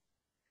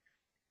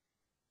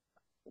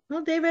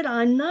 Well, David,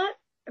 I'm not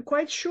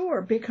quite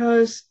sure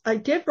because I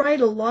did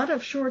write a lot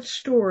of short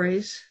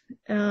stories.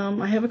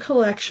 I have a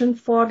collection,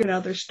 Fog and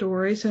Other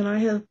Stories, and I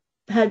have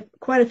had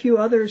quite a few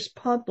others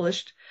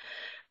published.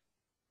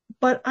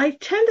 But I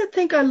tend to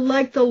think I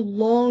like the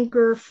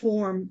longer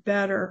form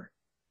better,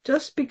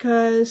 just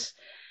because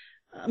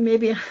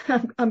maybe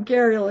I'm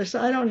garrulous.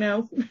 I don't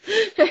know.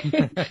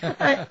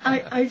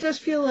 I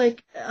just feel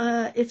like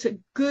it's a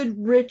good,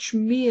 rich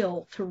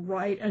meal to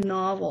write a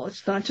novel.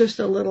 It's not just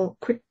a little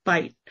quick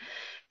bite.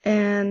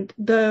 And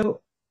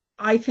though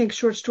I think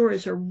short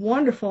stories are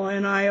wonderful,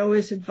 and I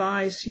always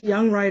advise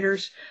young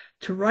writers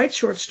to write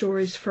short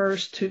stories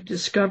first to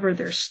discover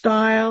their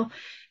style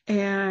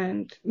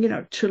and,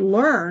 to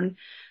learn.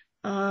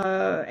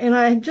 And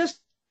I just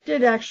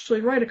did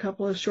actually write a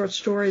couple of short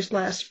stories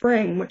last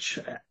spring, which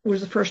was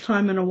the first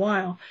time in a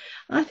while.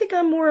 I think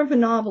I'm more of a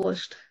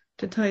novelist,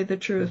 to tell you the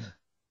truth.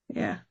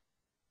 Yeah.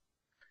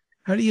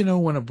 How do you know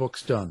when a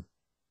book's done?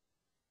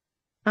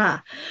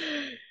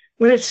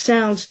 When it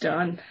sounds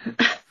done.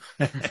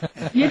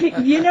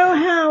 You know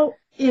how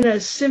in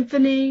a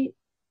symphony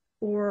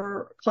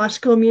or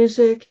classical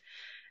music,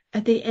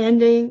 at the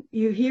ending,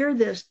 you hear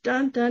this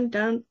dun, dun,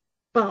 dun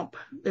bump.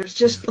 There's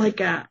just like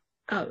a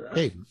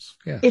cadence.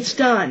 Yeah. It's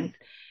done.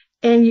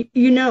 And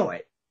you know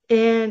it.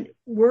 And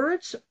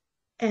words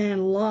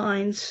and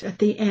lines at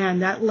the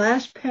end, that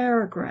last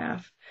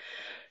paragraph,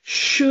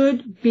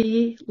 should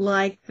be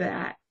like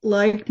that,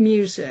 like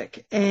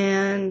music.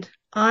 And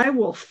I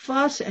will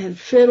fuss and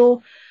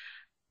fiddle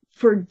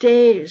for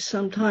days,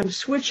 sometimes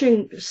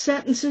switching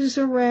sentences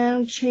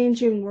around,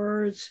 changing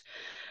words,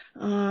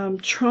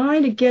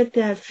 trying to get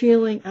that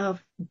feeling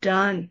of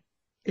done.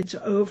 It's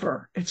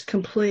over. It's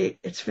complete.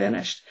 It's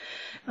finished.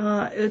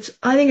 I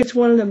think it's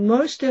one of the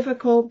most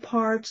difficult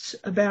parts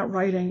about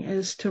writing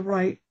is to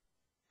write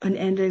an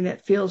ending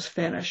that feels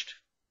finished.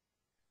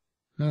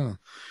 Oh.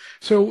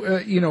 So,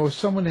 if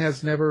someone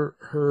has never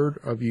heard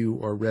of you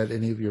or read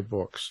any of your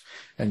books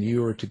and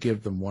you were to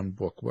give them one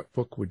book, what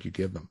book would you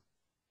give them?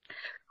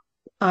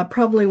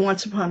 Probably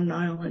Once Upon an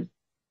Island.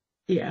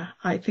 Yeah,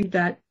 I think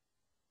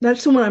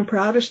that's the one I'm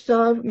proudest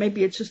of.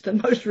 Maybe it's just the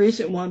most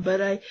recent one,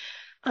 but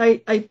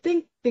I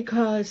think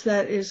because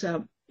that is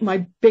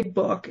my big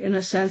book in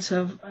a sense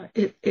of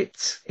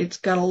it's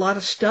got a lot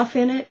of stuff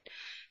in it,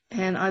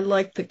 and I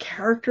like the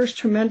characters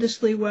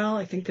tremendously well.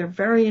 I think they're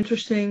very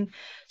interesting.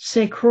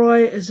 St.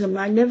 Croix is a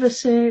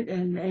magnificent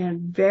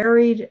and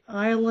varied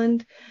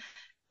island,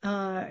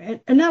 and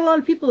not a lot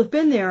of people have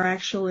been there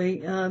actually.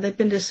 They've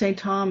been to St.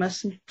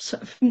 Thomas and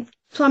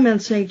some in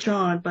St.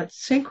 John, but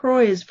St.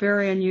 Croix is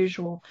very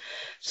unusual.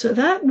 So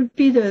that would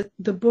be the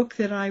book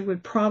that I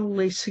would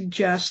probably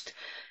suggest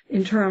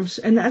in terms,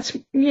 and that's,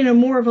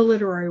 more of a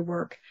literary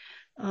work.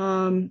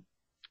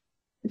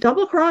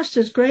 Double Crossed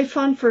is great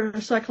fun for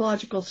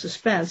psychological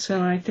suspense,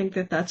 and I think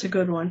that that's a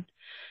good one.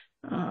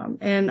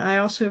 And I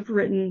also have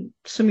written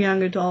some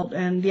young adult,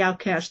 and The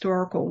Outcast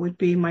Oracle would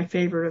be my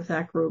favorite of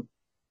that group.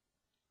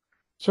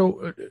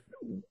 So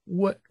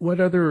what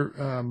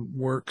other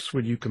works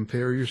would you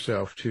compare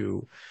yourself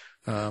to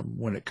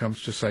when it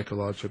comes to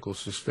psychological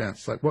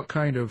suspense? Like what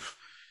kind of,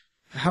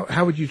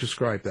 how would you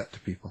describe that to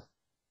people?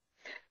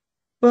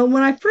 Well,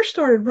 when I first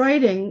started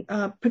writing,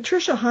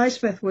 Patricia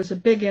Highsmith was a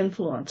big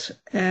influence.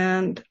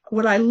 And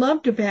what I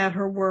loved about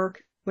her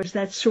work was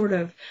that sort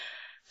of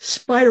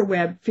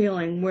spiderweb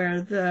feeling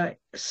where the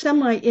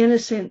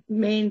semi-innocent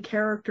main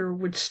character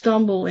would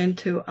stumble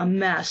into a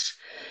mess,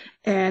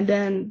 and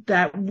then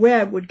that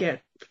web would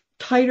get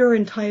tighter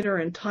and tighter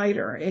and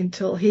tighter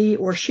until he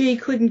or she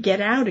couldn't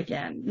get out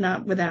again,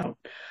 not without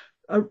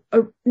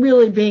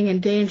really being in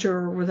danger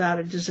or without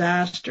a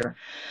disaster.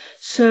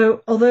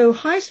 So although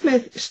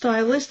Highsmith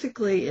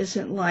stylistically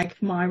isn't like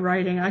my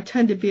writing, I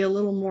tend to be a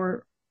little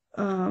more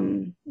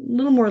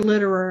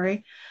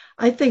literary.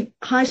 I think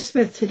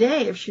Highsmith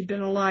today, if she'd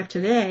been alive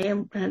today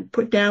and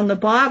put down the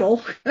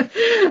bottle,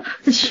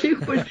 she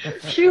would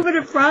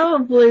have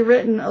probably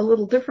written a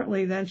little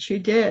differently than she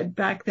did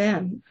back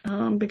then,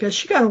 because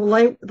she got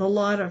away with a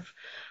lot of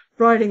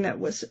writing that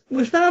was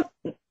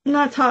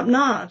not top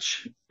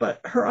notch,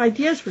 but her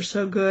ideas were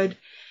so good,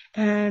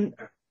 and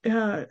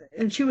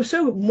she was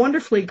so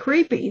wonderfully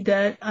creepy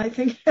that I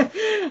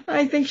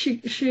think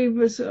she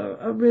was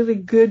a really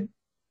good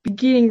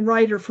beginning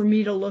writer for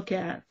me to look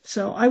at.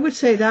 So I would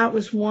say that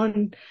was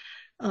one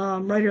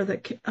writer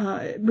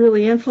that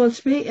really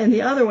influenced me. And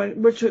the other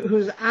one,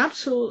 who's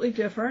absolutely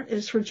different,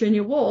 is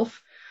Virginia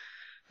Woolf,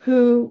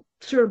 who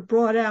sort of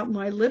brought out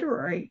my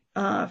literary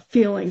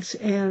feelings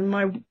and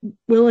my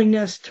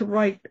willingness to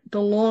write the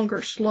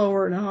longer,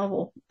 slower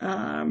novel,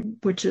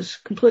 which is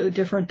completely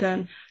different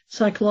than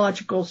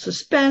psychological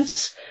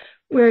suspense,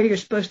 where you're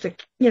supposed to,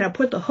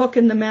 put the hook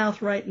in the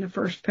mouth right in the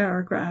first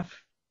paragraph.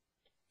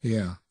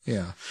 Yeah.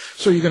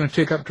 So you're going to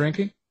take up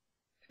drinking?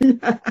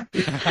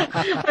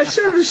 I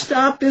sort of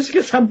stopped this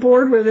because I'm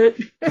bored with it.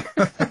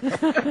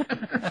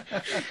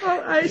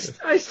 Well,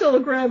 I still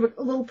grab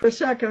a little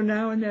Prosecco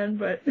now and then,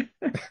 but.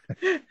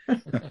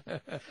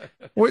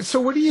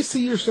 So where do you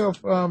see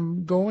yourself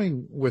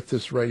going with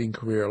this writing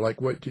career? Like,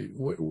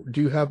 do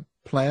you have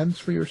plans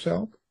for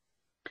yourself?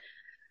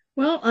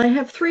 Well, I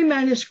have 3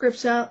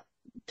 manuscripts out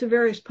to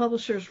various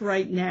publishers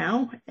right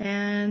now,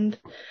 and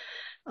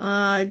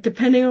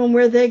depending on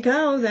where they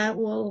go, that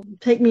will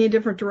take me in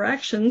different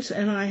directions.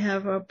 And I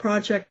have a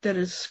project that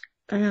is,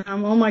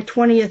 I'm on my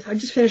 20th, I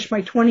just finished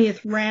my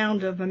 20th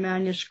round of a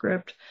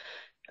manuscript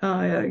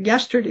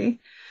yesterday.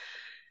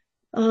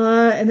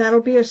 And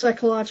that'll be a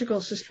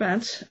psychological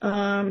suspense.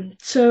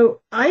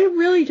 So I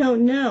really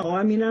don't know.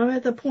 I mean, I'm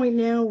at the point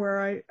now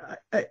where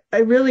I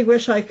really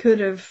wish I could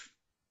have,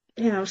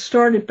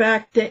 started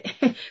back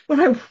when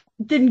I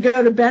didn't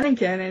go to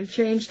Bennington and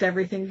changed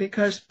everything,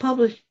 because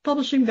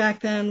publishing back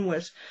then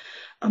was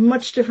a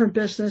much different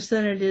business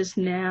than it is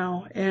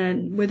now.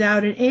 And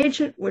without an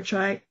agent, which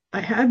I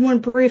had one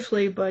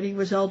briefly, but he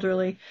was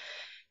elderly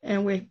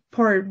and we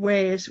parted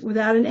ways.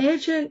 Without an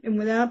agent and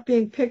without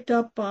being picked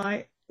up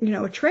by,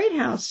 a trade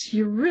house,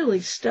 you're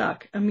really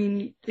stuck. I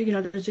mean,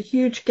 there's a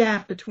huge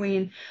gap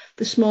between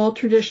the small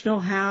traditional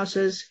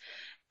houses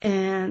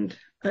and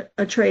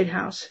a trade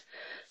house.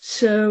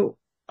 So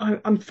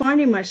I'm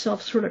finding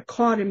myself sort of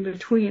caught in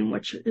between,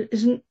 which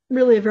isn't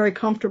really a very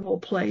comfortable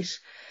place.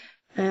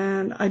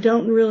 And I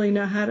don't really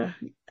know how to,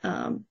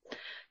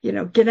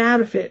 get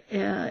out of it.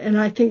 And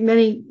I think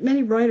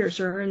many writers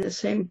are in the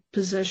same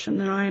position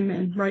that I'm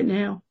in right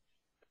now.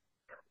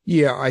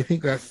 Yeah, I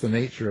think that's the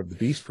nature of the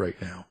beast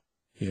right now,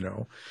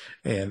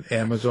 and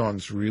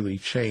Amazon's really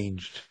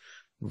changed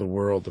the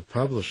world of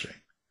publishing,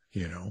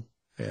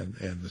 and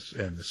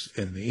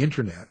the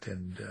internet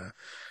and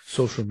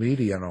social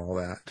media and all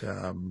that.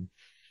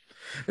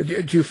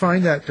 Do you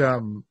find that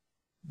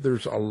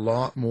there's a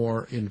lot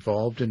more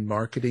involved in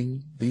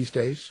marketing these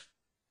days?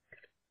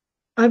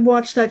 I've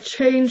watched that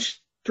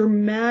change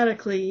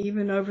dramatically,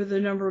 even over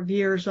the number of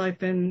years I've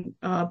been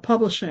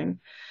publishing.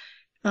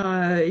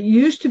 It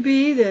used to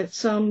be that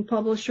some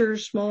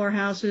publishers, smaller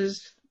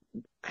houses,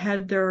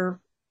 had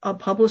a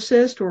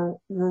publicist or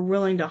were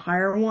willing to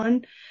hire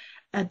one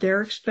at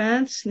their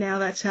expense. Now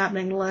that's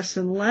happening less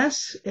and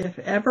less, if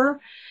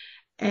ever.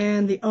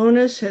 And the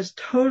onus has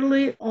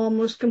totally,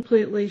 almost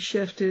completely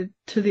shifted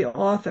to the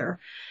author.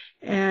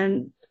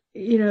 And,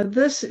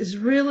 this is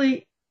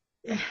really,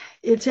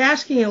 it's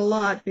asking a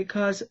lot,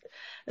 because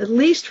at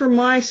least from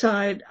my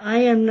side, I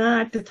am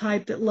not the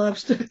type that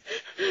loves to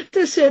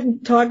sit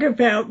and talk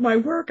about my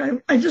work.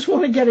 I just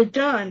want to get it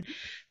done.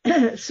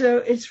 So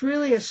it's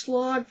really a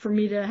slog for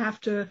me to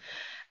have to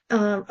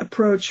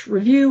approach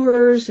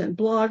reviewers and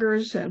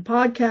bloggers and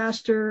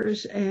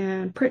podcasters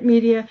and print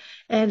media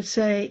and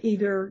say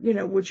either,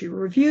 would you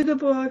review the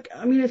book?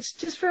 I mean, it's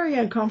just very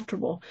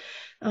uncomfortable.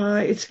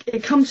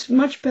 It comes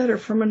much better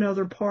from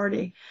another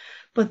party.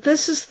 But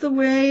this is the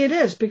way it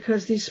is,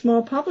 because these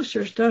small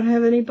publishers don't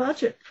have any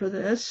budget for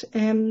this.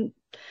 And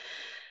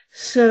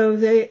so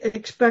they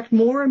expect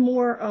more and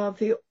more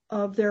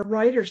of their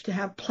writers to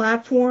have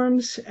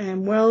platforms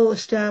and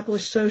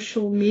well-established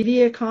social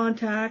media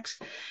contacts.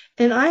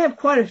 And I have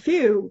quite a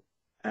few,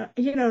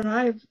 and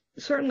I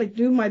certainly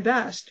do my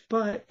best,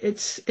 but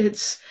it's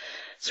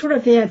sort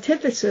of the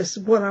antithesis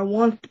of what I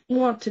want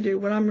to do,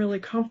 what I'm really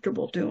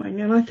comfortable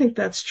doing. And I think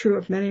that's true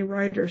of many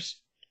writers.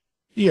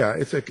 Yeah,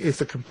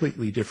 it's a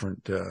completely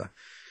different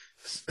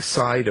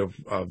side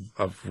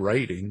of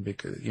writing,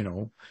 because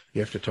you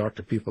have to talk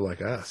to people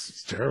like us.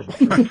 It's terrible.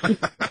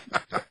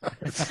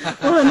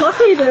 Well, I'm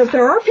lucky that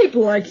there are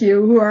people like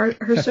you who are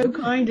so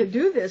kind to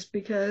do this,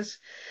 because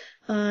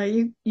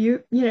these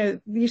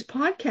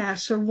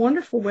podcasts are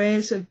wonderful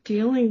ways of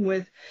dealing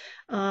with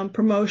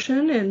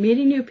promotion and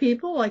meeting new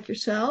people like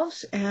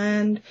yourselves.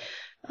 And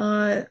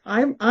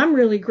I'm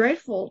really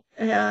grateful,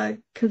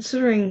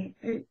 considering,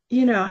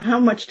 how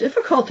much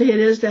difficulty it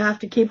is to have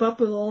to keep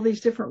up with all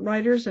these different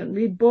writers and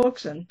read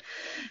books and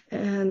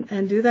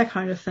do that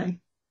kind of thing.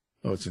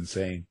 Oh, it's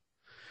insane.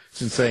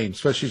 It's insane,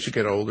 especially as you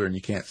get older and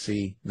you can't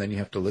see, and then you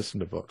have to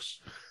listen to books.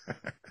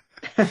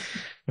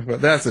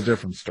 But that's a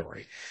different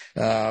story.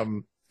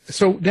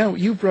 So now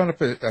you brought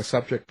up a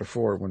subject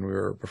before we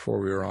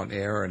were on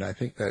air, and I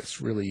think that's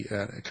really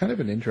kind of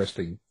an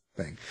interesting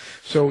thing.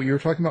 So you're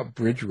talking about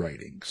bridge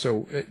writing.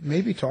 So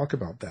maybe talk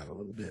about that a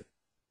little bit.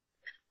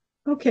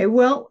 Okay,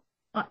 well,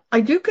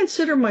 I do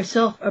consider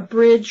myself a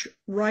bridge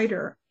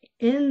writer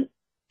in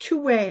two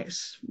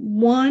ways.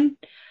 One,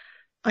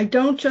 I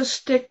don't just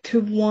stick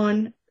to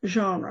one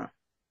genre,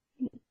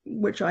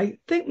 which I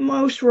think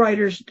most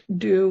writers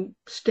do,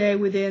 stay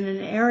within an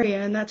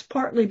area, and that's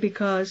partly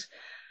because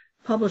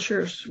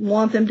publishers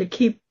want them to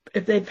keep,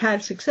 if they've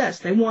had success,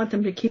 they want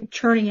them to keep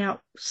churning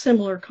out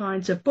similar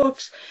kinds of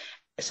books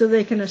so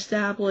they can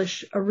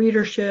establish a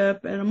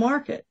readership and a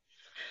market.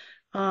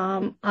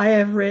 I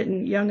have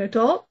written young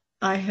adult,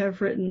 I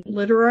have written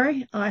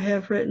literary, I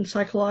have written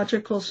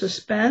psychological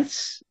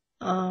suspense,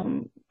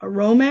 a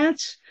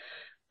romance,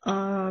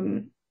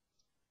 and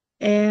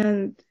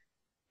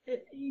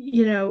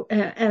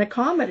a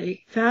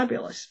comedy.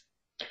 Fabulous.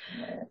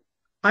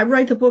 I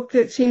write the book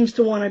that seems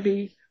to want to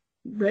be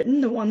written,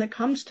 the one that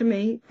comes to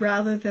me,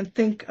 rather than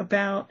think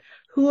about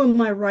who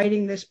am I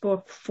writing this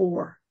book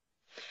for.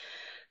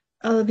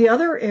 The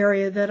other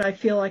area that I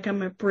feel like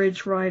I'm a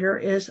bridge writer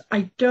is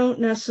I don't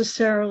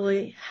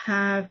necessarily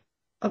have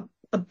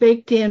a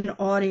baked-in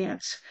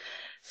audience.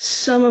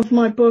 Some of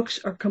my books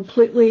are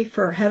completely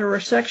for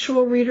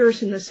heterosexual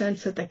readers, in the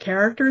sense that the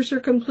characters are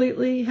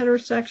completely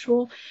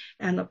heterosexual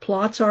and the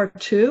plots are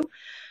too.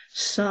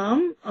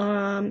 Some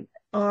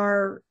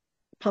are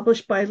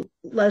published by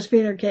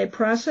lesbian or gay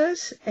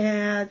presses,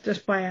 and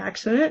just by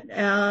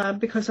accident,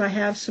 because I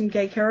have some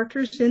gay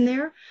characters in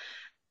there.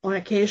 On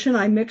occasion,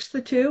 I mix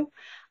the two.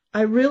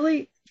 I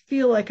really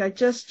feel like I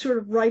just sort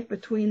of write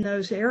between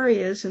those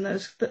areas and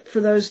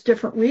for those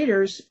different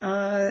readers.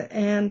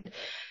 And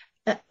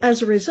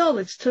as a result,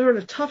 it's sort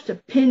of tough to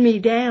pin me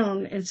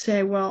down and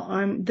say, well,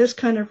 I'm this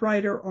kind of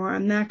writer or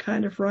I'm that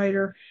kind of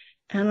writer,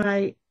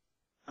 and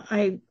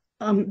I'm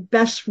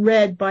best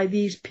read by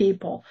these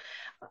people.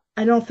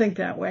 I don't think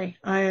that way.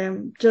 I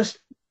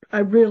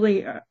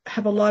really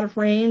have a lot of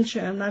range,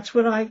 and that's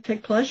what I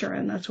take pleasure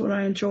in. That's what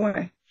I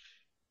enjoy.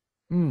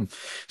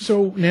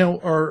 So now,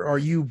 are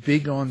you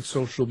big on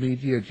social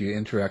media? Do you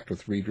interact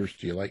with readers?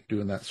 Do you like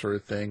doing that sort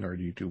of thing, or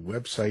do you do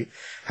website?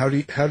 How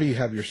do you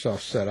have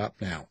yourself set up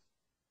now?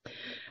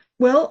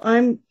 Well,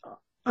 I'm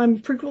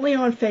frequently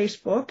on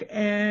Facebook,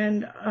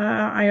 and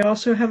I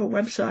also have a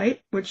website,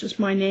 which is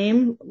my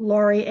name,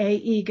 Laury A.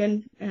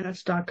 Egan, and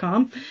it's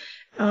 .com.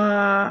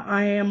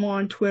 I am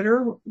on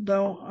Twitter,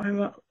 though I'm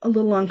a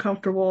little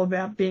uncomfortable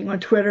about being on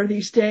Twitter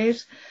these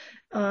days.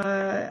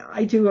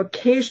 I do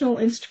occasional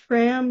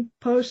Instagram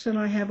posts, and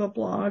I have a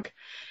blog.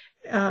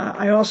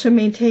 I also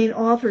maintain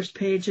authors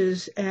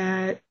pages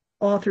at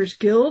Authors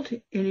Guild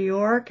in New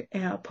York,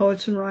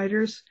 Poets and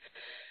Writers,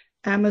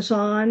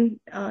 Amazon,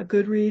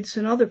 Goodreads,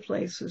 and other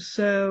places.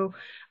 So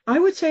I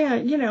would say,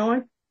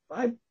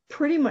 I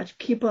pretty much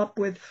keep up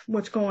with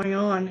what's going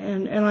on,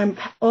 and I'm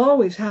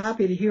always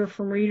happy to hear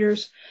from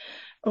readers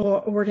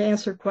or to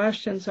answer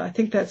questions. I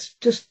think that's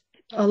just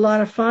a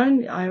lot of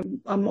fun.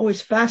 I'm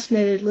always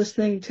fascinated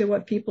listening to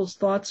what people's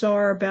thoughts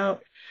are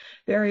about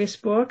various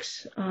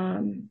books,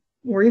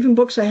 or even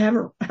books I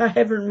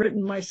haven't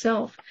written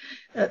myself.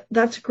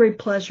 That's a great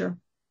pleasure.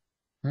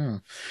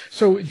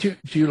 So do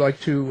you like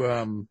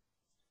to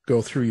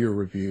go through your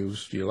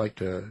reviews? Do you like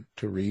to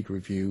read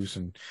reviews,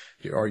 and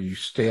are you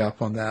stay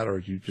up on that, or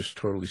do you just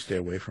totally stay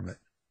away from it?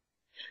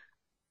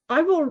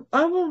 I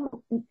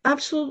will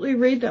absolutely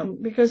read them,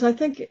 because I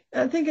think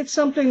it's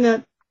something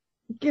that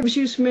gives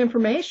you some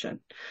information,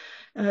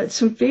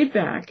 some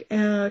feedback,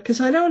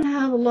 because I don't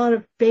have a lot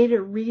of beta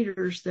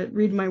readers that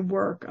read my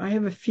work. I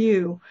have a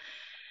few.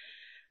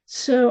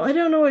 So I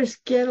don't always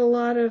get a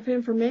lot of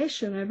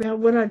information about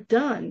what I've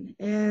done.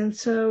 And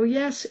so,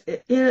 yes,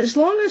 as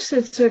long as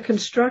it's a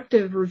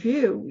constructive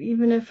review,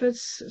 even if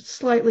it's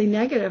slightly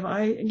negative,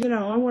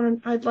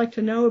 I'd like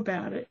to know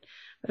about it.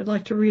 I'd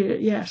like to read it.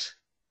 Yes.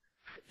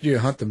 Do you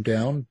hunt them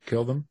down,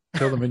 kill them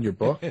in your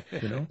book?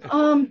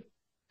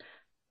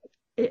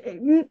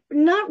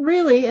 Not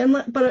really,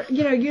 but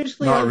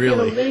usually Not I'll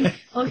really. get a link.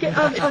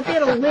 I'll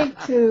get a link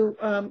to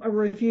a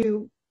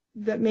review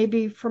that may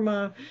be from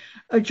a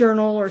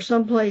journal or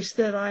someplace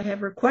that I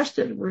have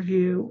requested a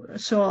review,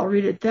 so I'll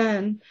read it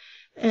then.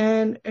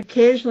 And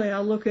occasionally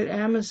I'll look at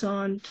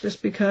Amazon,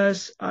 just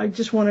because I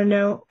just want to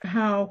know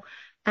how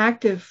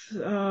active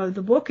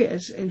the book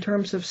is in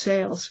terms of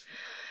sales.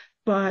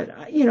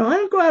 But, you know, I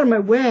don't go out of my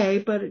way,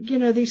 but, you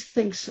know, these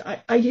things,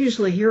 I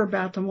usually hear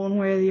about them one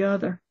way or the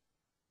other.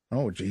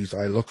 Oh, geez,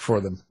 I look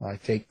for them. I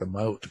take them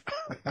out.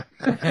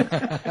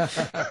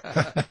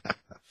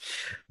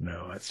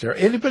 No, it's there.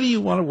 Anybody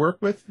you want to work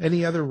with?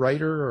 Any other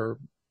writer or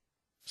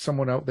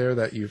someone out there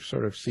that you've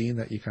sort of seen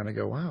that you kind of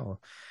go, wow,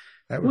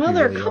 that would be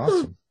really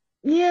awesome?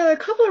 Yeah, a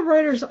couple of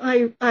writers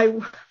I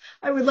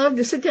would love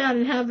to sit down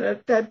and have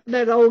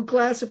that old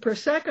glass of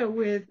Prosecco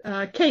with.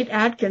 Kate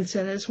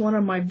Atkinson is one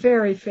of my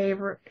very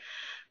favorite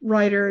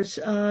writers.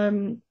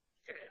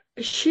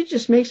 She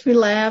just makes me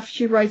laugh.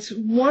 She writes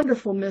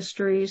wonderful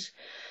mysteries.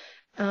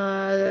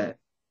 And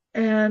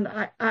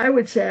I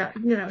would say,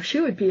 you know,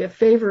 she would be a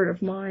favorite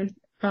of mine.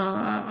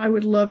 I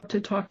would love to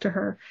talk to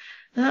her.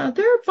 There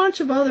are a bunch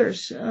of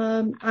others.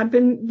 I've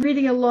been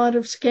reading a lot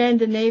of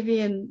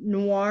Scandinavian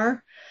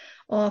noir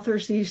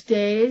authors these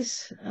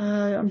days.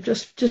 I'm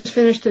just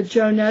finished a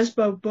Joe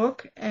Nesbo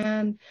book,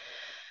 and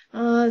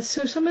so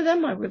some of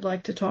them I would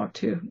like to talk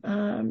to.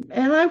 And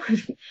I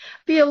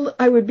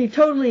would be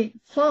totally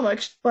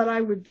flummoxed, but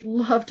I would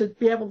love to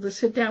be able to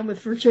sit down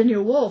with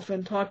Virginia Woolf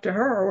and talk to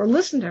her or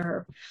listen to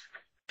her.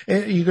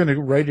 And are you going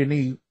to write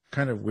any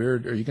kind of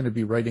weird? Are you going to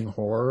be writing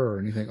horror or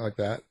anything like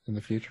that in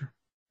the future?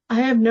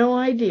 I have no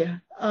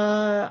idea.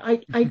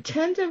 I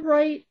tend to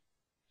write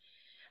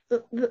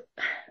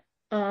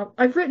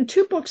I've written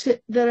 2 books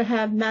that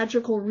have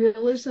magical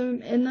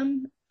realism in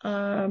them.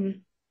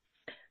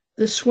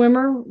 The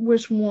Swimmer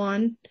was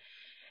one,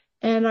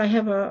 and I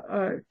have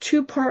a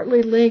 2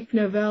 partly linked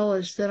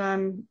novellas that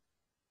I'm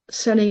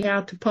sending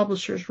out to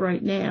publishers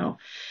right now.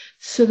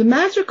 So the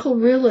magical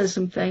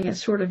realism thing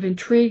has sort of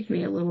intrigued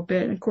me a little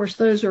bit. And of course,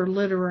 those are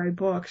literary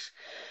books.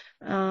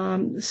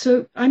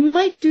 So I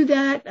might do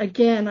that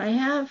again. I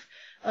have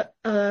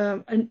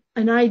an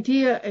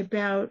idea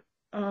about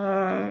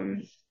a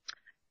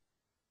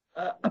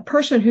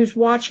person who's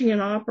watching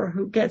an opera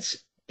who gets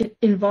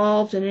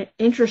involved and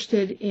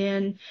interested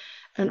in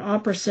an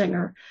opera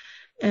singer.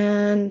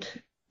 And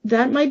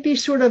that might be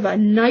sort of a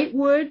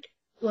Nightwood,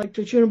 like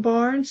the Juno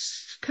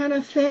Barnes kind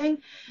of thing,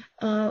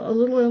 a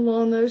little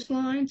along those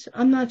lines.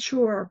 I'm not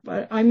sure,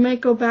 but I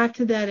might go back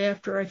to that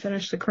after I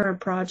finish the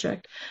current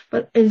project.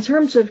 But in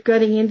terms of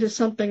getting into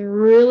something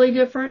really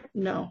different,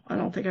 no, I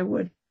don't think I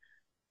would.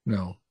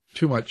 No,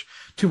 too much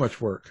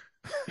work.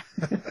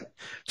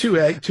 too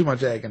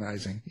much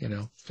agonizing, you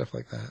know, stuff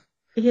like that.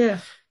 Yeah.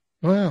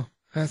 Well,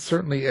 it's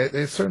certainly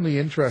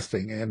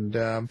interesting. And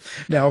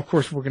now, of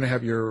course, we're going to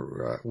have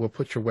we'll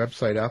put your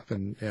website up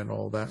and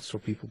all that so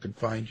people can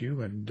find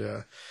you and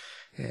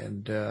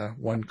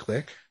one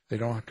click. They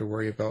don't have to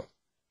worry about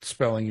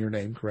spelling your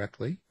name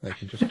correctly. They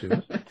can just do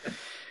it.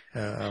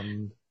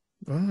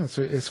 Well,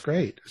 it's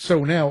great.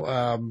 So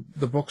now,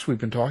 the books we've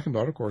been talking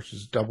about, of course,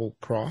 is Double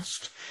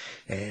Crossed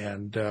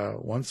and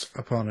Once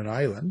Upon an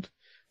Island.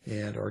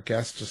 And our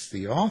guest is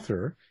the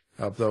author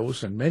of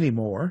those and many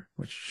more,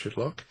 which you should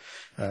look,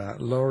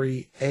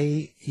 Laury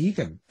A.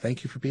 Egan.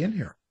 Thank you for being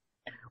here.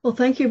 Well,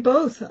 thank you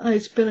both.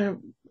 It's been a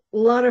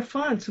lot of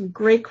fun. Some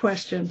great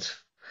questions.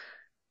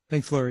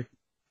 Thanks, Laury.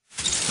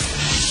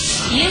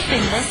 You've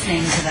been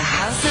listening to the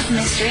House of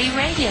Mystery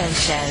radio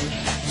show.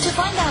 To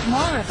find out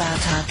more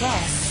about our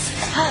guests,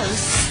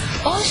 hosts,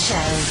 or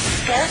shows,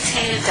 go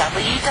to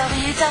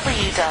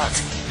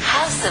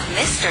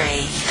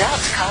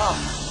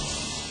www.houseofmystery.com.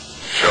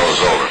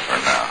 Show's over for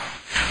now.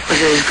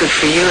 Was it as good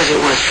for you as it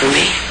was for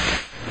me?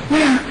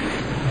 Well,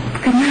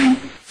 good night.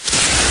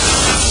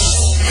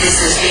 This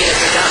has been a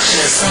production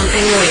of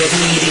Something Weird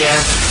Media.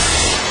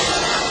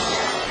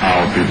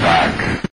 I'll be back.